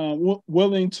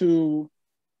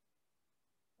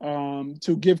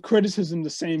give criticism the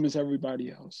same as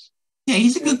everybody else. Yeah,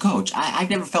 he's a good coach. I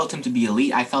never felt him to be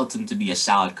elite. I felt him to be a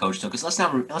solid coach, though, because let's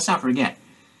not forget,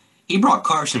 he brought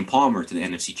Carson Palmer to the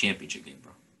NFC Championship game,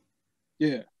 bro.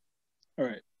 Yeah. All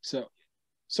right. So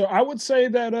I would say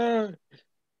that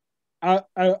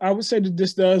I would say that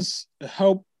this does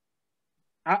help.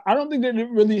 I don't think that it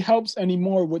really helps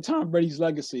anymore with Tom Brady's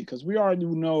legacy because we already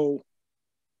know,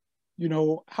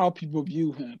 how people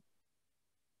view him.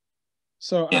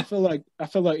 So yeah. I feel like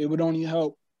it would only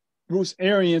help Bruce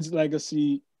Arians'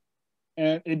 legacy,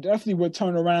 and it definitely would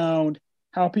turn around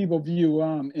how people view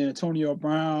Antonio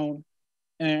Brown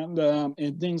and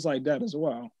things like that as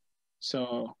well.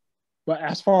 So, but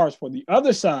as far as for the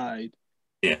other side,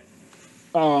 yeah.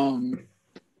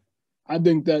 I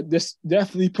think that this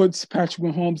definitely puts Patrick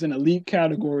Mahomes in elite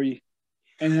category.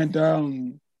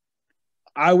 And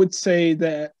I would say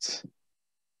that,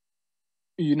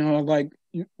 you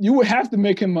would have to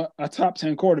make him a top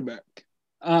 10 quarterback,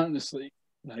 honestly.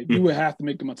 You would have to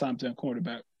make him a top 10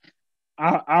 quarterback.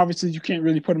 Obviously, you can't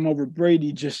really put him over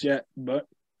Brady just yet, but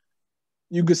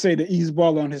you could say that he's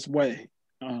well on his way.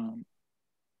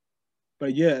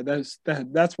 But yeah,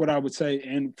 that's what I would say.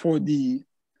 And for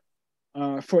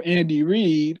Andy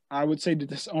Reid, I would say that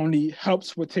this only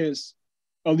helps with his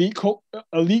elite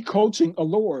coaching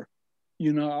allure.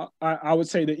 I would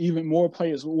say that even more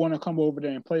players will want to come over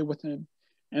there and play with him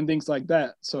and things like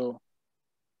that. So,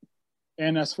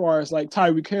 and as far as like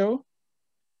Tyreek Hill,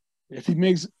 if he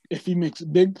makes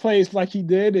big plays like he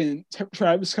did in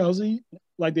Travis Kelce,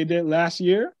 like they did last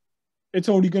year, it's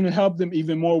only going to help them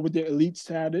even more with their elite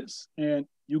status. And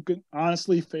you could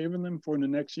honestly favor them for the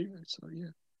next year. So,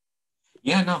 yeah.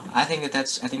 Yeah, no, I think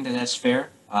that's fair.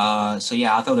 So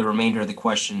yeah, I'll throw the remainder of the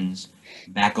questions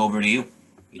back over to you.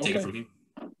 You take it from here.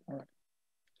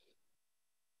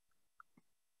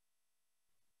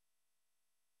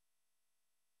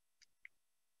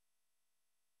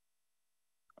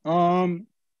 All right.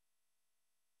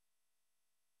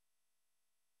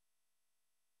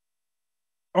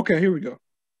 Okay, here we go.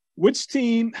 Which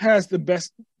team has the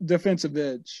best defensive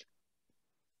edge?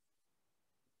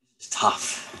 It's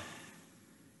tough.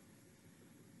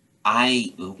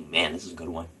 Oh man, this is a good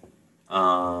one.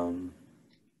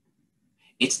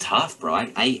 It's tough, bro.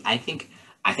 I think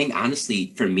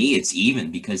honestly for me it's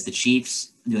even because the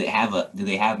Chiefs do they have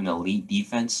an elite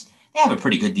defense? They have a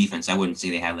pretty good defense. I wouldn't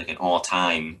say they have like an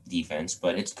all-time defense,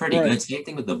 but it's pretty Right. good. Same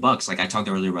thing with the Bucks. Like I talked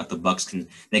earlier about the Bucks can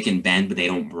bend, but they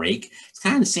don't break. It's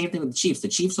kind of the same thing with the Chiefs. The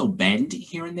Chiefs will bend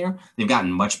here and there. They've gotten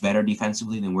much better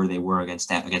defensively than where they were against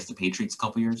the Patriots a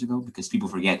couple years ago because people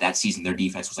forget that season their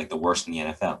defense was like the worst in the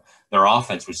NFL. Their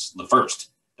offense was the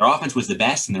first. Their offense was the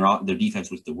best, and their defense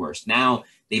was the worst. Now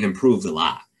they've improved a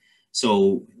lot.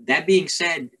 So that being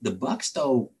said, the Bucks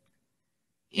though,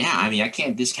 yeah, I mean I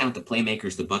can't discount the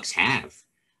playmakers the Bucks have,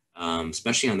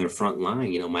 especially on their front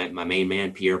line. My main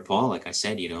man Pierre Paul, like I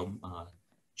said,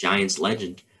 Giants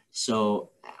legend.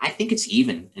 So I think it's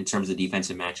even in terms of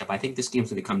defensive matchup. I think this game's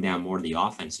going to come down more to the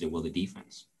offense than it will the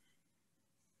defense.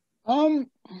 Um,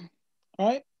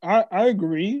 I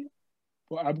agree,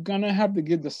 but I'm gonna have to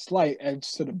give the slight edge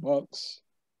to the Bucks.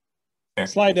 Fair.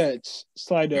 Slight edge,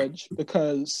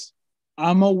 because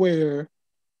I'm aware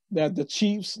that the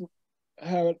Chiefs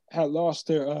had lost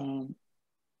their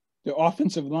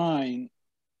offensive line,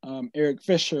 Eric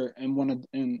Fisher,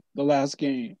 in the last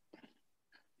game.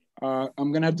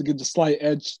 I'm gonna have to give the slight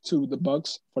edge to the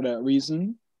Bucks for that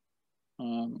reason.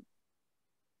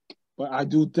 But I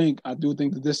do think that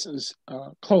this is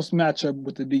a close matchup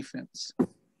with the defense.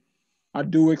 I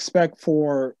do expect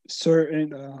for a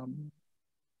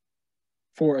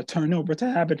turnover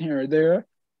to happen here or there.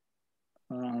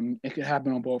 It could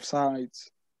happen on both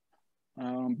sides.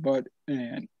 But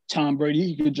Tom Brady,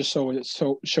 he could just show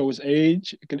his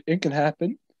age. It could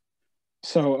happen.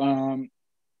 So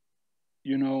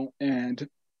and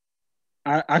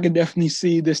I could definitely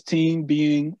see this team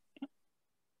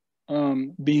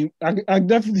I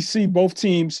definitely see both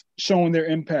teams showing their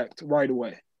impact right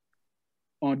away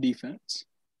on defense.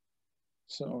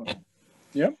 So,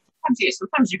 yep.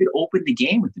 Sometimes you could open the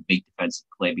game with the big defensive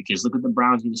play because look at the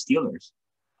Browns and the Steelers.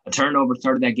 A turnover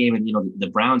started that game, and the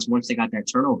Browns, once they got that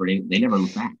turnover, they never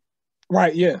looked back.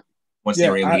 Right, yeah. Once they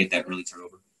were able to get that early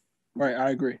turnover. Right,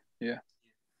 I agree. Yeah.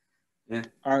 Yeah.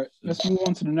 All right, let's move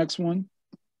on to the next one.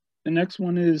 The next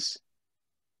one is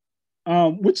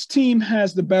which team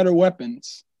has the better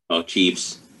weapons? Oh,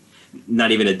 Chiefs.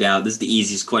 Not even a doubt. This is the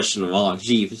easiest question of all.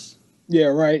 Chiefs. Yeah,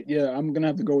 right. Yeah, I'm going to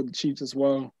have to go with the Chiefs as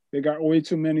well. They got way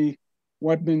too many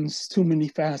weapons, too many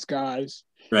fast guys.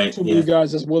 Right. Too many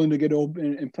guys that's willing to get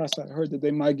open. And plus, I heard that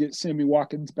they might get Sammy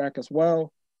Watkins back as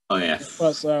well. Oh, yeah. And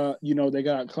plus, they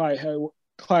got Clyde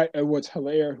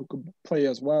Edwards-Helaire who could play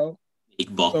as well.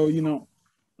 Ball. So,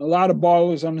 a lot of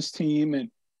ballers on this team, and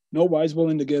nobody's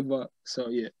willing to give up. So,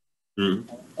 yeah.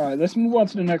 Mm-hmm. All right, let's move on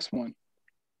to the next one.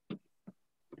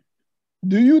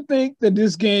 Do you think that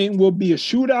this game will be a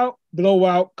shootout,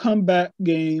 blowout, comeback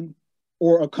game,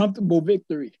 or a comfortable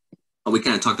victory? We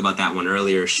kind of talked about that one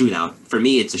earlier. Shootout. For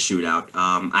me, it's a shootout.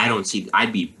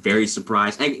 I'd be very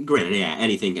surprised. And granted, yeah,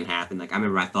 anything can happen. Like I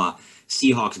remember I thought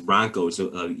Seahawks-Broncos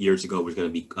years ago was going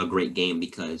to be a great game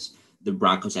because the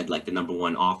Broncos had like the number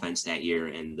one offense that year,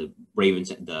 and the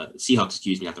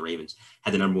Seahawks, not the Ravens,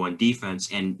 had the number one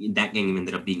defense, and that game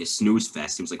ended up being a snooze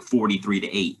fest. It was like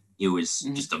 43-8. It was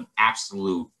just an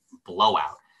absolute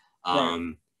blowout.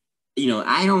 Right.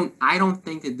 I don't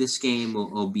think that this game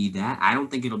will be that. I don't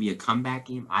think it'll be a comeback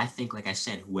game. I think, like I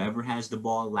said, whoever has the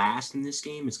ball last in this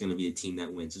game is going to be the team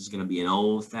that wins. It's going to be an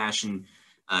old-fashioned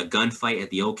gunfight at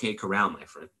the OK Corral, my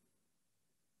friend.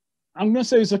 I'm going to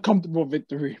say it's a comfortable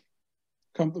victory.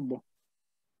 Comfortable.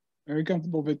 Very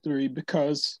comfortable victory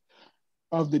because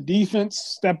of the defense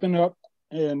stepping up,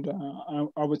 and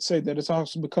I would say that it's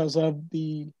also because of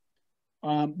the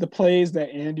plays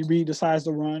that Andy Reid decides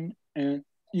to run. And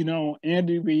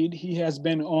Andy Reid, he's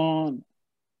been on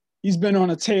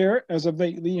a tear as of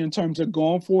lately in terms of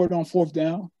going for it on fourth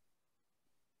down.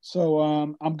 So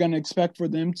I'm going to expect for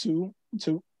them to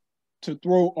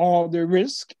throw all their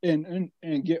risk and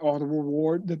get all the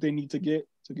reward that they need to get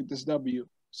this W.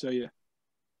 So yeah.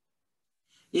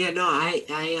 Yeah, no, I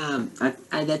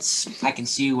can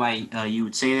see why you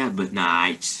would say that, but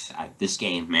nah, this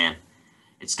game, man,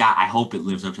 I hope it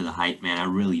lives up to the hype, man. I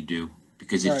really do,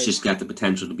 because it's just got the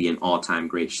potential to be an all-time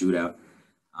great shootout.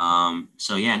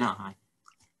 So yeah, no,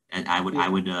 I would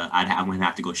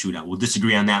have to go shootout. We'll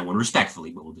disagree on that one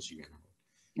respectfully, but we'll disagree on that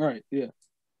one. Right, yeah.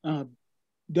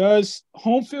 Does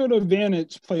home field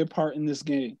advantage play a part in this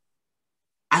game?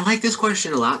 I like this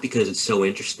question a lot because it's so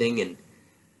interesting, and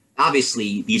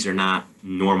obviously these are not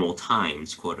normal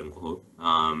times, quote unquote.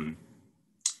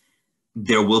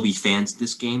 There will be fans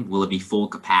this game. Will it be full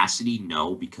capacity?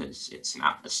 No, because it's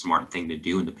not a smart thing to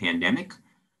do in the pandemic.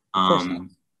 Of course not.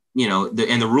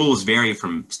 And the rules vary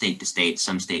from state to state.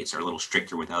 Some states are a little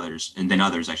stricter with others, and then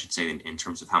others, I should say, in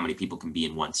terms of how many people can be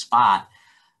in one spot.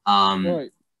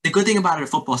 Right. The good thing about a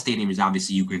football stadium is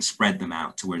obviously you can spread them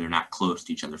out to where they're not close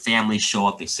to each other. Families show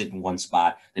up, they sit in one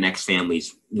spot, the next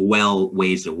family's well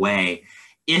ways away.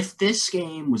 If this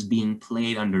game was being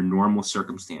played under normal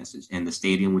circumstances and the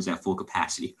stadium was at full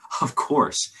capacity, of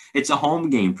course, it's a home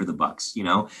game for the Bucks,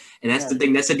 and that's the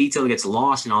thing. That's the detail that gets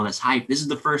lost in all this hype. This is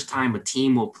the first time a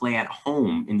team will play at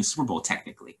home in the Super Bowl,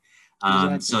 technically.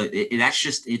 Exactly. So that's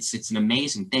just it's an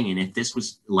amazing thing. And if this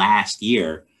was last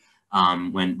year,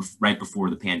 when right before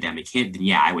the pandemic hit, then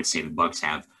yeah, I would say the Bucks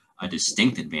have a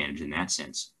distinct advantage in that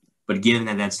sense. But given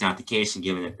that that's not the case, and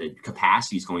given that the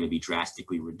capacity is going to be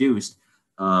drastically reduced,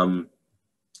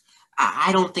 I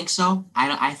don't think so.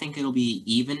 I think it'll be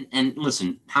even. And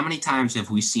listen, how many times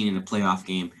have we seen in a playoff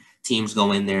game teams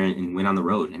go in there and win on the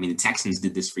road? I mean, the Texans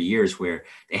did this for years, where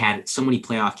they had so many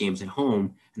playoff games at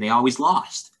home and they always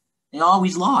lost.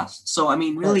 So, I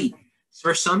mean, really,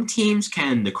 for some teams,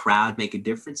 can the crowd make a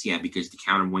difference? Yeah, because the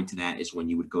counterpoint to that is when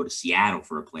you would go to Seattle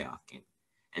for a playoff game.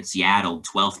 And Seattle,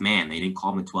 12th man, they didn't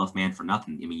call him the 12th man for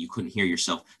nothing. I mean, you couldn't hear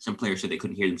yourself. Some players said they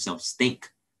couldn't hear themselves think.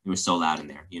 It was so loud in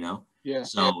there, Yeah.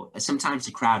 So sometimes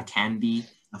the crowd can be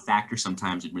a factor.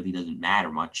 Sometimes it really doesn't matter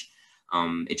much.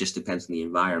 It just depends on the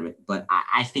environment. But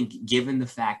I think given the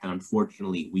fact that,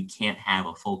 unfortunately, we can't have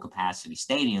a full capacity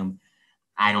stadium,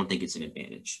 I don't think it's an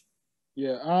advantage.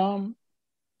 Yeah.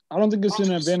 I don't think it's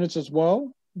an advantage as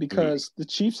well, because the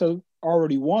Chiefs have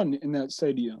already won in that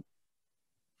stadium.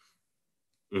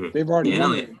 They've already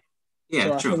won it. Yeah,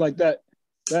 so I true. feel like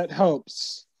that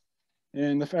helps.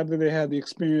 And the fact that they had the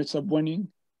experience of winning.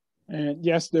 And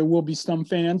yes, there will be some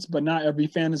fans, but not every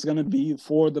fan is going to be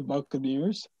for the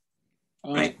Buccaneers.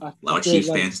 Right. A lot of Chiefs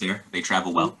fans there. They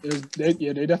travel well. They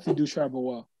definitely do travel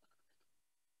well.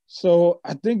 So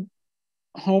I think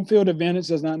home field advantage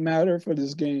does not matter for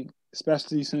this game,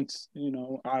 especially since,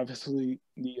 obviously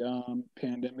the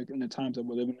pandemic and the times that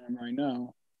we're living in right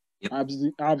now. Yep.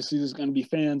 Obviously there's going to be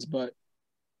fans, but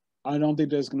I don't think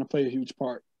that's going to play a huge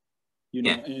part,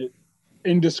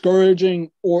 in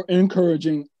discouraging or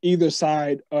encouraging either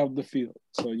side of the field.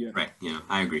 So, yeah. Right. Yeah,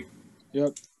 I agree.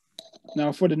 Yep.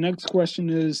 Now, for the next question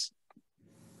is,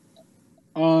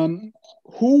 who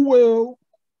will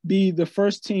be the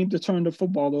first team to turn the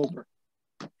football over?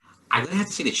 I'm going to have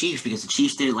to say the Chiefs, because the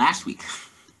Chiefs did it last week.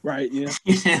 Right, yeah.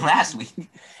 Chiefs did it last week.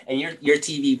 And your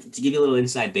TV, to give you a little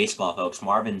inside baseball, folks,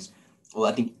 Marvin's,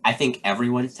 well, I think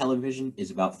everyone's television is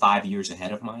about 5 years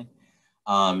ahead of mine.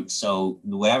 So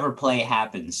whatever play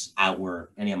happens out where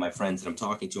any of my friends that I'm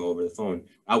talking to over the phone,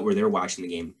 out where they're watching the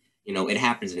game, it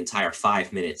happens an entire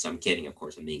 5 minutes. I'm kidding, of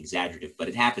course, I'm being exaggerative, but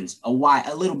it happens a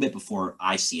little bit before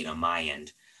I see it on my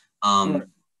end. Right.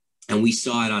 And we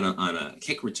saw it on a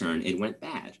kick return. It went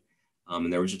bad.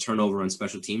 And there was a turnover on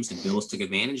special teams. The Bills took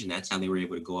advantage, and that's how they were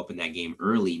able to go up in that game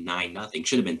early, 9-0.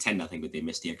 Should have been 10-0, but they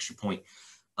missed the extra point.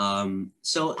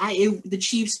 So the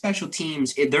Chiefs special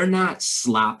teams, they're not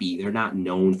sloppy. They're not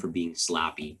known for being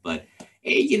sloppy, but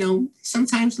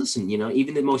sometimes, listen,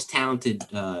 even the most talented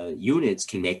units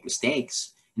can make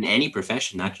mistakes in any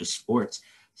profession, not just sports.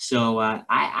 So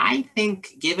I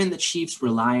think, given the Chiefs'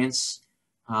 reliance,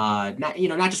 not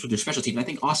just with their special teams, I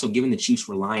think also given the Chiefs'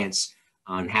 reliance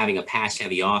on having a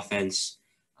pass-heavy offense,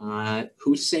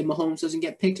 who's to say Mahomes doesn't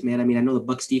get picked, man? I mean, I know the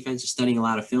Bucs defense is studying a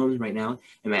lot of films right now.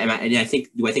 Do I think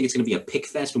it's going to be a pick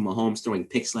fest with Mahomes throwing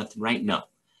picks left and right? No.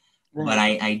 Right. But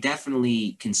I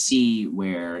definitely can see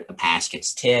where a pass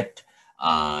gets tipped.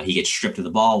 He gets stripped of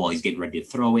the ball while he's getting ready to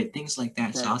throw it, things like that.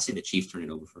 Right. So I'll say the Chiefs turn it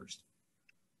over first.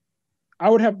 I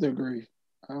would have to agree.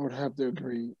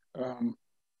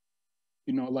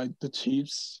 Like the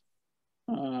Chiefs,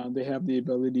 they have the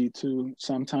ability to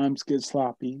sometimes get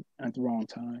sloppy at the wrong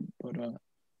time,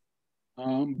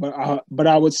 but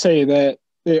I would say that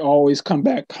they always come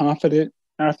back confident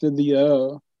after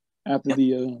the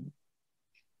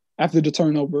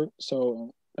turnover.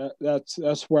 So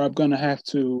that's where I'm gonna have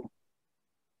to,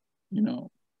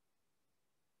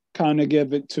 kind of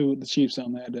give it to the Chiefs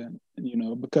on that end,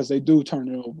 because they do turn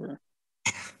it over.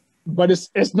 But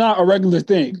it's not a regular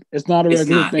thing. It's not a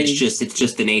regular thing. It's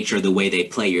just the nature of the way they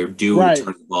play. You're due to turn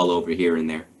the ball over here and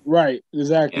there. Right,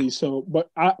 exactly. Yeah. So, but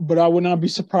I would not be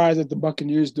surprised if the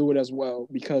Buccaneers do it as well,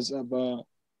 because of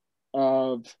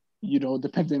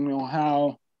depending on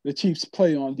how the Chiefs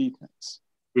play on defense.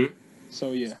 Mm-hmm.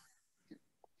 So yeah.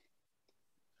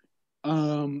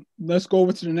 Let's go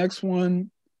over to the next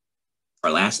one. Our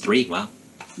last three. Wow.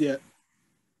 Yeah.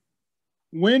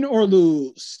 win or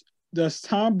lose, does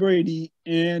Tom Brady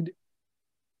and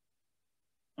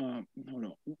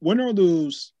win or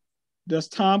lose, does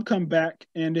Tom come back?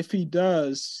 And if he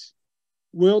does,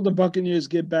 will the Buccaneers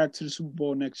get back to the Super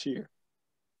Bowl next year?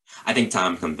 I think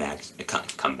Tom come back.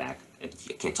 Come back. I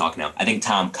can't talk now. I think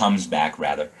Tom comes back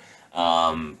rather.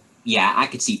 Yeah, I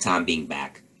could see Tom being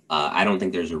back. I don't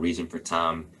think there's a reason for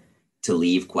Tom to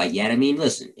leave quite yet. I mean,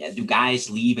 listen, do guys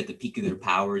leave at the peak of their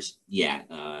powers? Yeah.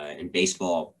 And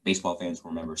baseball fans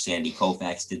will remember Sandy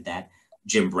Koufax did that.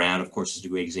 Jim Brown, of course, is a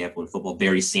great example in football.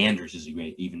 Barry Sanders is a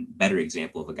great, even better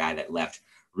example of a guy that left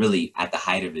really at the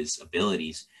height of his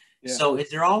abilities. Yeah. So is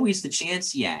there always the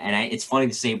chance? Yeah. And it's funny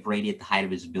to say Brady at the height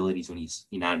of his abilities when he's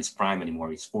not in his prime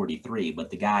anymore. He's 43. But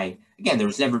the guy, again,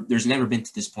 there's never been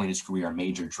to this point in his career a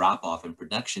major drop off in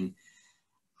production.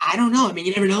 I don't know. I mean,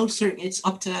 you never know. It's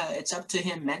up to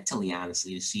him mentally,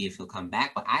 honestly, to see if he'll come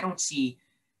back. But I don't see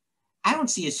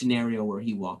a scenario where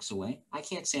he walks away. I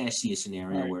can't say I see a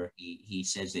scenario where he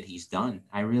says that he's done.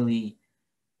 I really,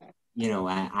 I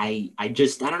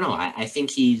don't know. I think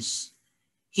he's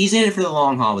in it for the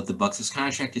long haul with the Bucs. His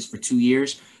contract is for 2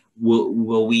 years.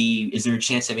 Is there a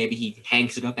chance that maybe he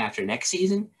hangs it up after next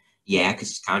season? Yeah, because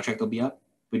his contract will be up.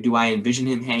 But do I envision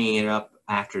him hanging it up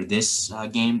after this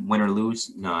game, win or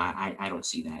lose? No, I don't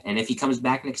see that. And if he comes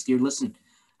back next year, listen,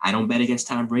 I don't bet against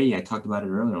Tom Brady. I talked about it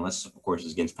earlier, unless, of course,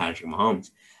 it's against Patrick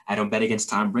Mahomes. I don't bet against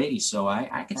Tom Brady. So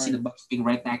I can see the Bucs being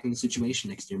right back in the situation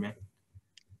next year, man.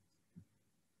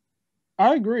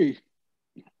 I agree.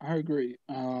 I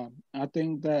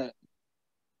think that,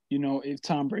 if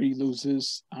Tom Brady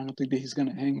loses, I don't think that he's going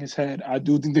to hang his head. I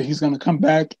do think that he's going to come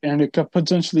back, and it could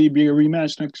potentially be a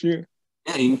rematch next year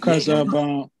because of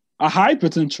a high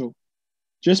potential,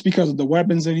 just because of the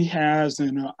weapons that he has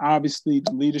and obviously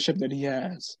the leadership that he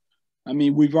has. I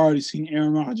mean, we've already seen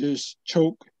Aaron Rodgers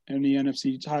choke in the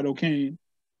NFC title game.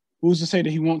 Who's to say that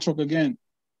he won't choke again?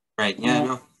 Right, yeah,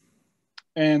 no.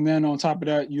 And then on top of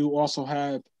that, you also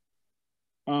have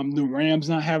the Rams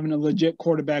not having a legit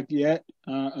quarterback yet.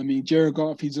 I mean, Jared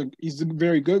Goff, he's a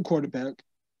very good quarterback,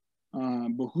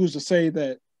 but who's to say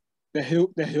that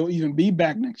he'll even be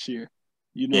back next year?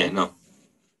 Yeah, no.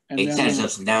 And he's had his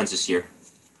ups and downs this year.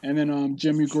 And then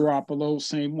Jimmy Garoppolo,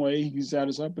 same way. He's had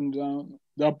his ups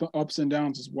and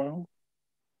downs as well.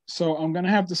 So I'm gonna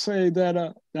have to say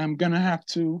that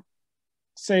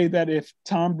if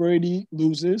Tom Brady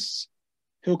loses,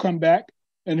 he'll come back,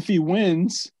 and if he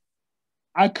wins,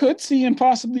 I could see him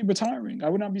possibly retiring. I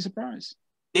would not be surprised.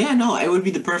 Yeah, no, it would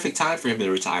be the perfect time for him to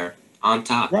retire on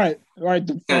top. Right.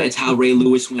 It's how Ray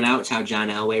Lewis went out. It's how John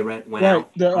Elway went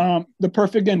out. The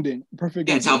perfect ending.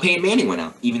 It's how Peyton Manning went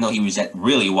out. Even though he was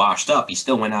really washed up, he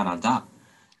still went out on top.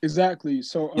 Exactly.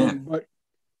 So,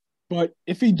 but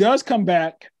if he does come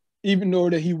back, even though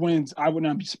that he wins, I would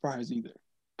not be surprised either.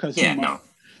 Because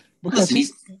Because he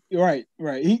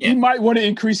might want to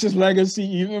increase his legacy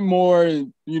even more,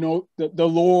 and the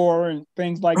lore and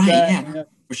things like that. Yeah,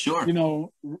 for sure.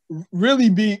 Really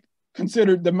be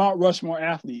considered the Mount Rushmore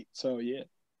athlete. So yeah.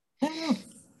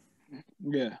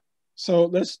 So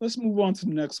let's move on to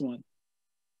the next one.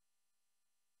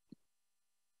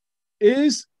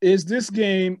 Is this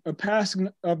game a passing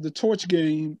of the torch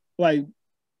game like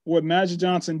what Magic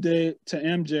Johnson did to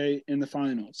MJ in the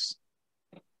finals?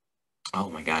 Oh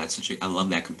my God, I love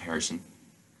that comparison.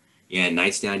 Yeah,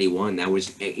 Knights 91. That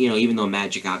was, even though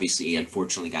Magic obviously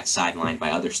unfortunately got sidelined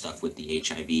by other stuff with the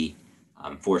HIV,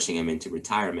 forcing him into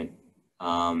retirement.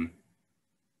 That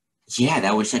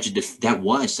was such a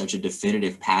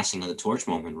definitive passing of the torch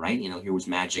moment, right? Here was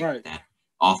Magic, that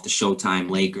off the Showtime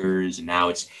Lakers, and now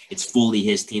it's fully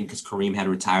his team because Kareem had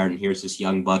retired, and here's this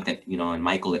young buck that and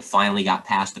Michael that finally got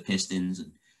past the Pistons,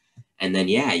 and then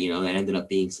that ended up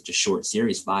being such a short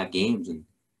series, 5 games, and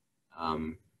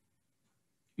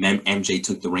MJ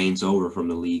took the reins over from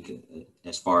the league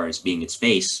as far as being its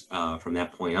face from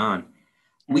that point on.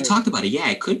 We talked about it. Yeah,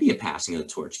 it could be a passing of the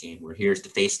torch game where here's the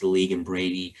face of the league and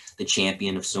Brady, the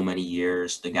champion of so many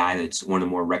years, the guy that's one of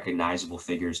the more recognizable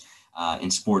figures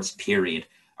in sports, period,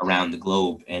 around the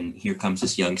globe. And here comes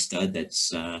this young stud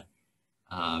that's,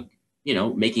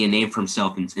 making a name for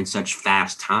himself in such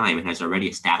fast time and has already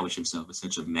established himself as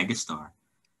such a megastar.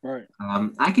 Right.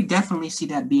 I could definitely see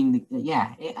that being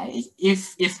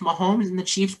if Mahomes and the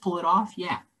Chiefs pull it off,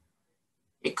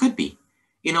 it could be.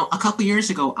 A couple years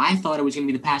ago, I thought it was going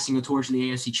to be the passing of the torch in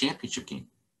the AFC Championship game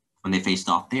when they faced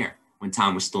off there, when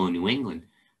Tom was still in New England.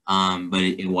 But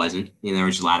it wasn't. There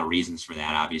was a lot of reasons for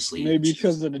that, obviously. Maybe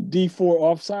because of the D4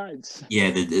 offsides. Yeah,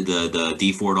 the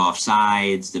D4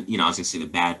 offsides. I was going to say the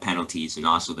bad penalties and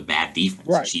also the bad defense.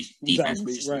 Right. The Chiefs' defense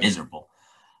was just miserable.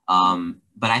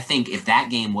 But I think if that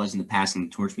game wasn't the passing the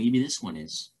torch, maybe this one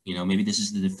is. Maybe this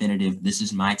is the definitive, this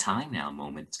is my time now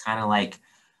moment. It's kind of like,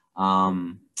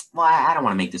 well, I don't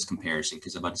want to make this comparison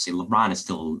because I'm about to say LeBron is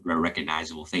still a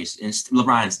recognizable face. And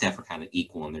LeBron and Steph are kind of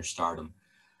equal in their stardom.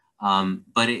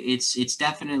 But it's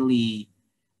definitely,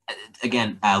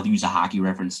 again, I'll use a hockey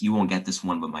reference. You won't get this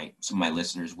one, but some of my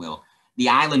listeners will. The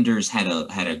Islanders had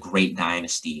a great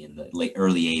dynasty in the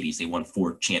early 80s. They won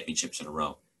 4 championships in a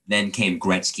row. Then came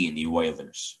Gretzky and the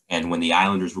Oilers. And when the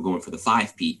Islanders were going for the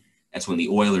 5-peat, that's when the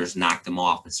Oilers knocked them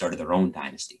off and started their own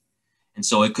dynasty. And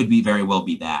so it could very well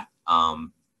be that.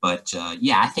 But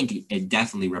I think it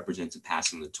definitely represents a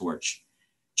passing the torch,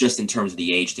 just in terms of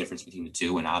the age difference between the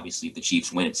two. And obviously, if the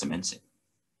Chiefs win, it cements it.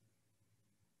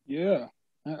 Yeah,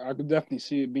 I could definitely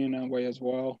see it being that way as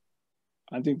well.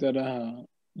 I think that,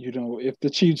 if the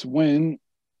Chiefs win,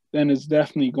 then it's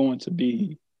definitely going to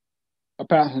be a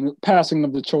passing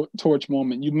of the torch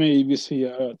moment. You may even see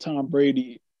Tom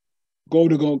Brady go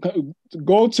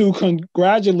to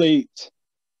congratulate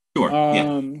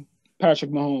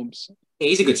Patrick Mahomes. Yeah,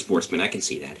 he's a good sportsman. I can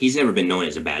see that. He's never been known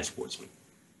as a bad sportsman.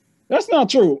 That's not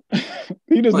true.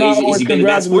 He does not always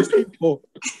congratulate people.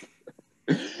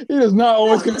 He does not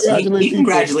always congratulate people. He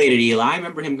congratulated Eli. I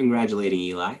remember him congratulating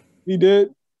Eli. He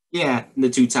did? Yeah, the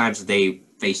 2 times that they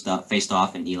faced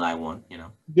off and Eli won,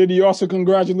 Did he also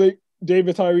congratulate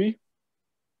David Tyree?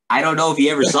 I don't know if he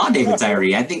ever saw David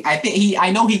Tyree.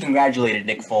 I know he congratulated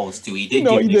Nick Foles too. He did.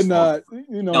 No, he did not.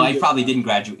 No, he probably didn't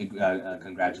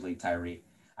congratulate Tyree.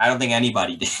 I don't think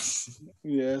anybody did.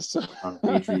 Yes. On the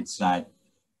Patriots side.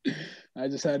 I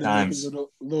just had to make a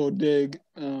little dig.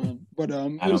 But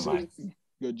I don't mind.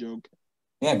 Good joke.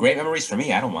 Yeah, great memories for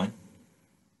me. I don't mind.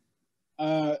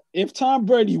 If Tom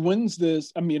Brady wins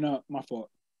this, my fault.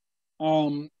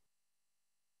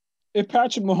 If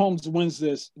Patrick Mahomes wins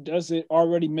this, does it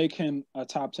already make him a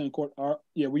top 10 quarterback?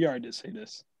 Yeah, we already did say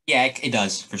this. Yeah, it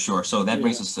does for sure. So that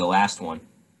brings us to the last one.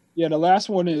 Yeah, the last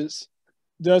one is,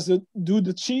 do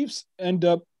the Chiefs end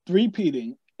up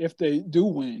three-peating if they do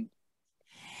win?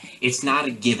 It's not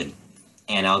a given.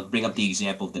 And I'll bring up the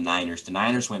example of the Niners. The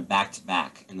Niners went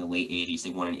back-to-back in the late 80s.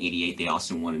 They won in 88. They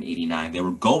also won in 89. They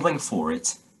were going for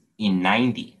it in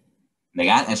 90. They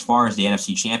got as far as the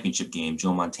NFC Championship game.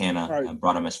 Joe Montana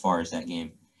brought them as far as that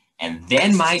game. And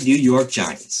then my New York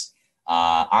Giants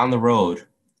on the road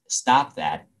stopped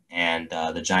that. And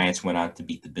the Giants went on to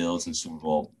beat the Bills in the Super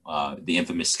Bowl. The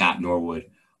infamous Scott Norwood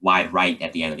wide right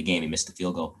at the end of the game. He missed the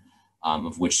field goal,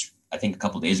 of which I think a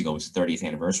couple of days ago was the 30th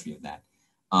anniversary of that.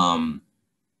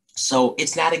 So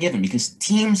it's not a given because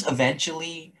teams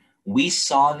eventually, we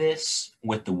saw this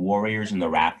with the Warriors and the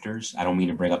Raptors. I don't mean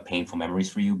to bring up painful memories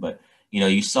for you, but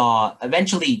you saw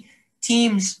eventually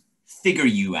teams figure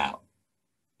you out,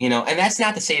 and that's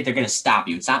not to say that they're going to stop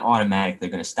you. It's not automatic they're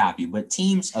going to stop you, but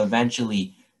teams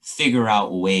eventually figure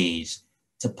out ways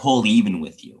to pull even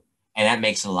with you. And that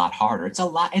makes it a lot harder.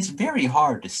 It's very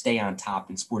hard to stay on top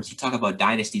in sports. You talk about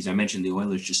dynasties. I mentioned the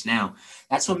Oilers just now.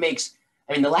 That's what makes,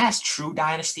 the last true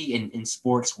dynasty in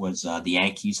sports was the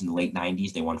Yankees in the late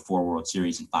 90s. They won 4 World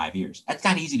Series in 5 years. That's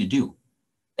not easy to do.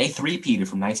 They three-peated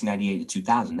from 1998 to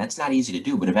 2000. That's not easy to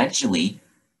do, but eventually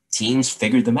teams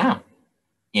figured them out,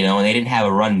 and they didn't have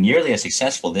a run nearly as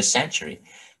successful this century.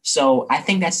 So I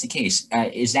think that's the case.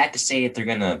 Is that to say that they're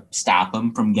going to stop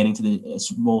them from getting to the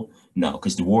Super Bowl? No,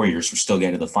 because the Warriors were still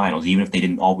getting to the finals. Even if they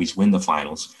didn't always win the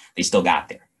finals, they still got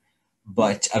there.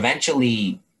 But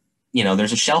eventually,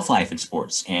 there's a shelf life in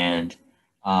sports, and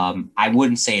I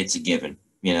wouldn't say it's a given,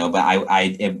 but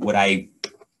would I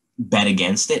bet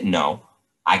against it? No.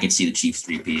 I could see the Chiefs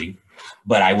three-peating,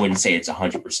 but I wouldn't say it's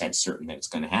 100% certain that it's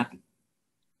going to happen.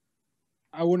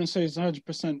 I wouldn't say it's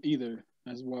 100% either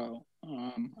as well.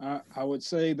 I would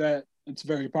say that it's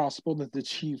very possible that the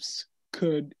Chiefs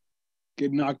could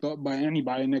get knocked out by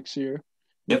anybody next year,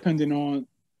 depending on,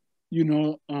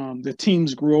 the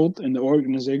team's growth and the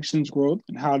organization's growth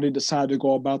and how they decide to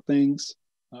go about things.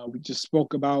 We just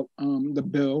spoke about the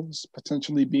Bills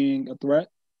potentially being a threat.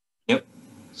 Yep.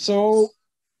 So,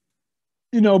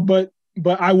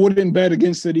 but I wouldn't bet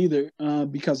against it either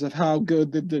because of how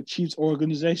good the Chiefs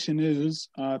organization is.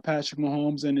 Patrick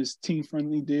Mahomes and his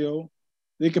team-friendly deal,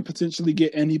 they could potentially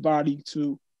get anybody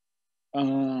to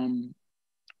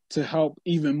help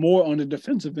even more on the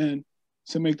defensive end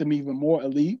to make them even more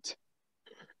elite.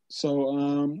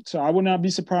 So I would not be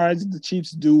surprised if the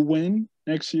Chiefs do win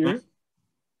next year.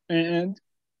 And,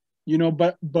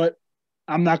 but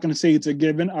I'm not going to say it's a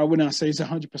given. I would not say it's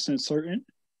 100% certain.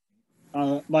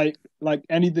 Like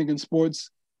anything in sports,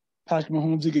 Patrick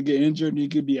Mahomes, he could get injured and he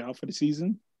could be out for the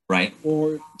season. Right.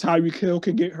 Or Tyreek Hill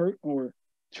could get hurt, or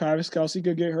Travis Kelce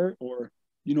could get hurt, or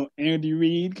Andy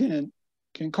Reid can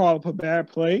call up a bad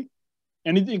play.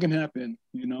 Anything can happen,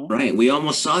 Right. We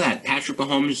almost saw that. Patrick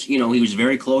Mahomes, he was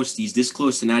very close. He's this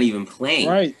close to not even playing.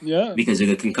 Right, yeah. Because of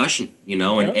the concussion,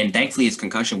 and thankfully his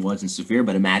concussion wasn't severe,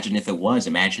 but imagine if it was.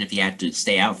 Imagine if he had to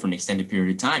stay out for an extended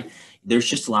period of time. There's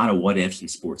just a lot of what ifs in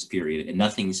sports, period, and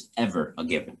nothing's ever a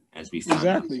given, as we found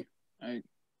out. Exactly. Right.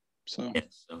 So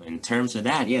in terms of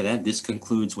that, this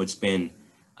concludes what's been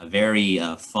a very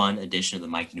fun edition of the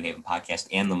Mike New Haven podcast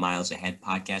and the Miles Ahead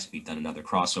podcast. We've done another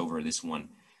crossover. This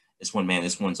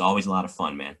one's always a lot of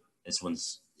fun, man. It's lit.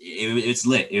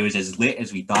 It was as lit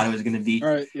as we thought it was going to be. All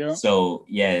right, yeah. So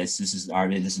this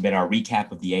has been our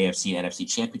recap of the AFC and NFC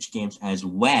Championship games, as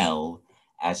well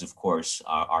as, of course,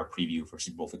 our preview for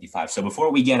Super Bowl 55. So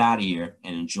before we get out of here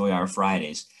and enjoy our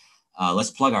Fridays,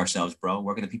 let's plug ourselves, bro.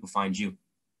 Where can the people find you?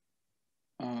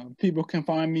 People can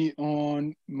find me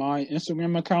on my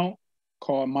Instagram account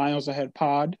called Miles Ahead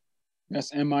Pod.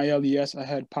 That's MILES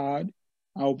Ahead Pod.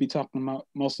 I will be talking about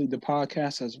mostly the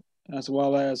podcast as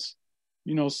well as,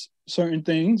 certain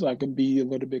things. I could be a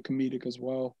little bit comedic as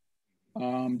well.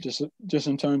 Just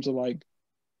in terms of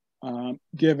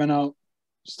giving out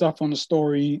stuff on the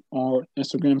story or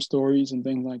Instagram stories and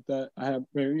things like that. I have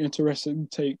very interesting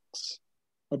takes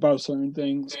about certain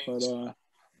things, but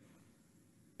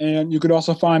and you could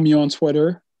also find me on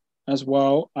Twitter as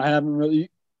well. I haven't really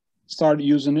started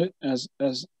using it as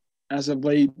of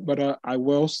late, but I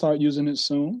will start using it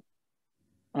soon.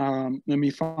 Let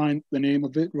me find the name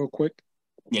of it real quick.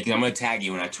 Yeah, because I'm going to tag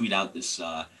you when I tweet out this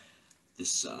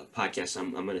podcast.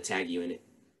 I'm going to tag you in it.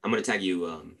 I'm going to tag you.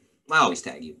 I always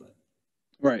tag you, but.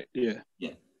 Right, yeah.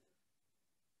 Yeah.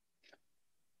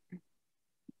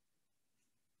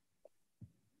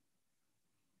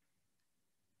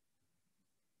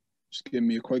 Just give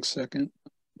me a quick second.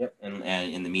 Yep. And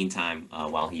in the meantime,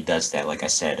 while he does that, like I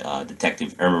said,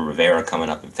 Detective Irma Rivera coming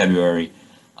up in February,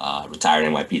 retired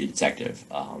NYPD detective,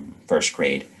 first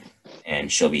grade,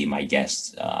 and she'll be my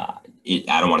guest. I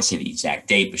don't want to say the exact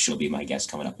date, but she'll be my guest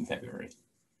coming up in February.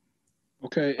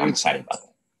 Okay. I'm excited about that.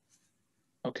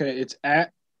 Okay, it's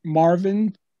at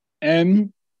Marvin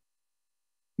M.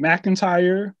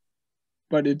 McIntyre,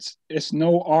 but it's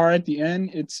no R at the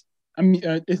end. It's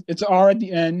R at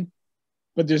the end,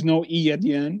 but there's no E at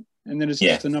the end, and then it's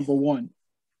just the number 1.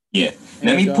 Yeah.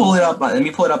 Let me pull it up. Let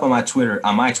me pull it up on my Twitter,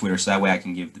 so that way I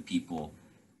can give the people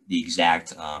the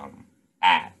exact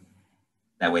ad.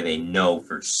 That way they know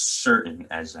for certain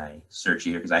as I search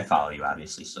you here, because I follow you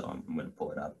obviously, so I'm going to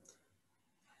pull it up.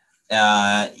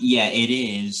 It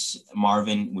is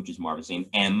Marvin, which is Marvin's name,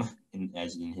 M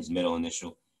as in his middle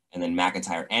initial, and then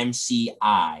McIntyre,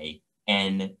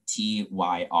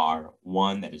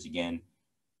 MCINTYR1. That is again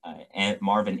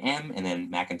Marvin M, and then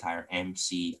McIntyre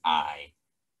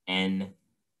MCINTYR1.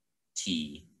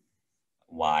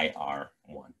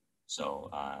 So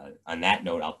on that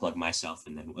note, I'll plug myself,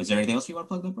 and then is there anything else you want to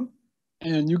plug up, bro?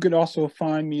 And you could also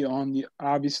find me on the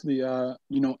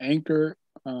Anchor.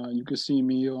 You can see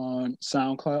me on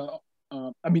SoundCloud.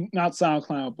 Not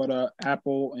SoundCloud, but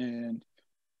Apple and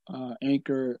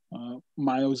Anchor,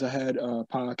 Miles Ahead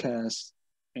podcast.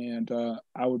 And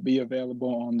I would be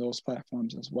available on those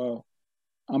platforms as well.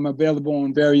 I'm available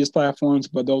on various platforms,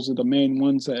 but those are the main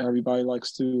ones that everybody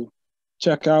likes to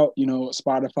check out,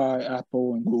 Spotify,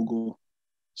 Apple, and Google.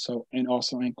 So, and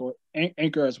also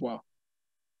Anchor as well.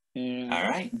 And all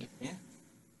right. Yeah.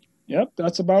 Yep,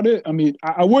 that's about it.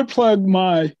 I would plug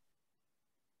my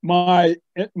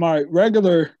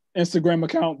regular Instagram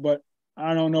account, but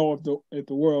I don't know if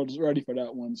the world is ready for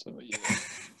that one. So yeah,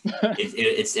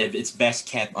 it's best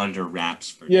kept under wraps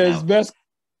for now. Yeah, it's best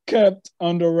kept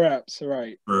under wraps,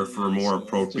 right? For more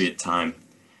appropriate time.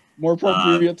 More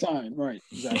appropriate time, right?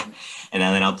 Exactly. And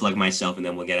then I'll plug myself, and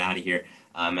then we'll get out of here.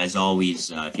 As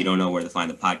always, if you don't know where to find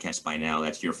the podcast by now,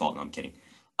 that's your fault. No, I'm kidding.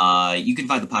 You can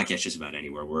find the podcast just about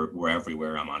anywhere. We're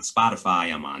everywhere. I'm on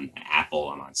Spotify. I'm on Apple.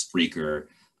 I'm on Spreaker.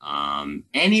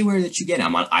 Anywhere that you get.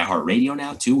 I'm on iHeartRadio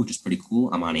now too, which is pretty cool.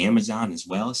 I'm on Amazon as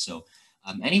well. So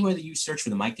anywhere that you search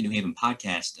for the Mike in New Haven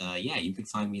podcast, you can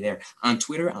find me there. On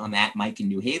Twitter, I'm at Mike in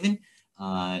New Haven.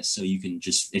 So you can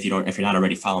just, if you're not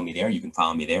already following me there, you can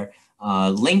follow me there.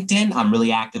 LinkedIn, I'm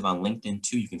really active on LinkedIn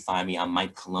too. You can find me. I'm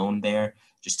Mike Cologne there.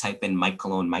 Just type in Mike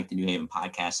Cologne, Mike the New Haven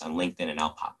podcast on LinkedIn, and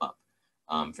I'll pop up.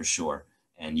 For sure.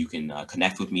 And you can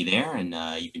connect with me there, and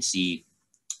you can see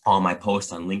all my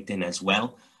posts on LinkedIn as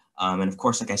well. And of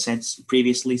course, like I said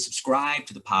previously, subscribe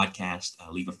to the podcast,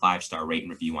 leave a 5-star rate and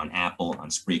review on Apple, on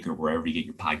Spreaker, wherever you get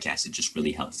your podcasts. It just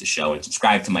really helps the show. And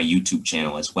subscribe to my YouTube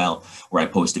channel as well, where I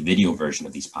post a video version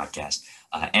of these podcasts.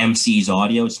 MC's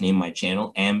Audio, it's named my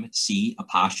channel, MC''S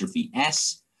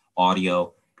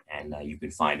Audio. And you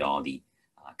can find all the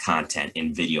content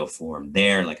in video form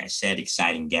there. Like I said,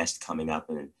 exciting guests coming up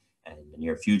in the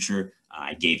near future.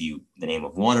 I gave you the name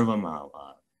of one of them.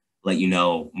 I'll let you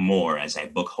know more as I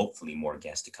book, hopefully, more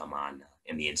guests to come on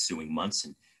in the ensuing months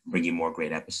and bring you more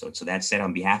great episodes. So that said,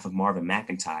 on behalf of Marvin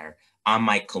McIntyre, I'm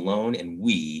Mike Colon, and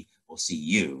we will see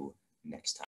you next time.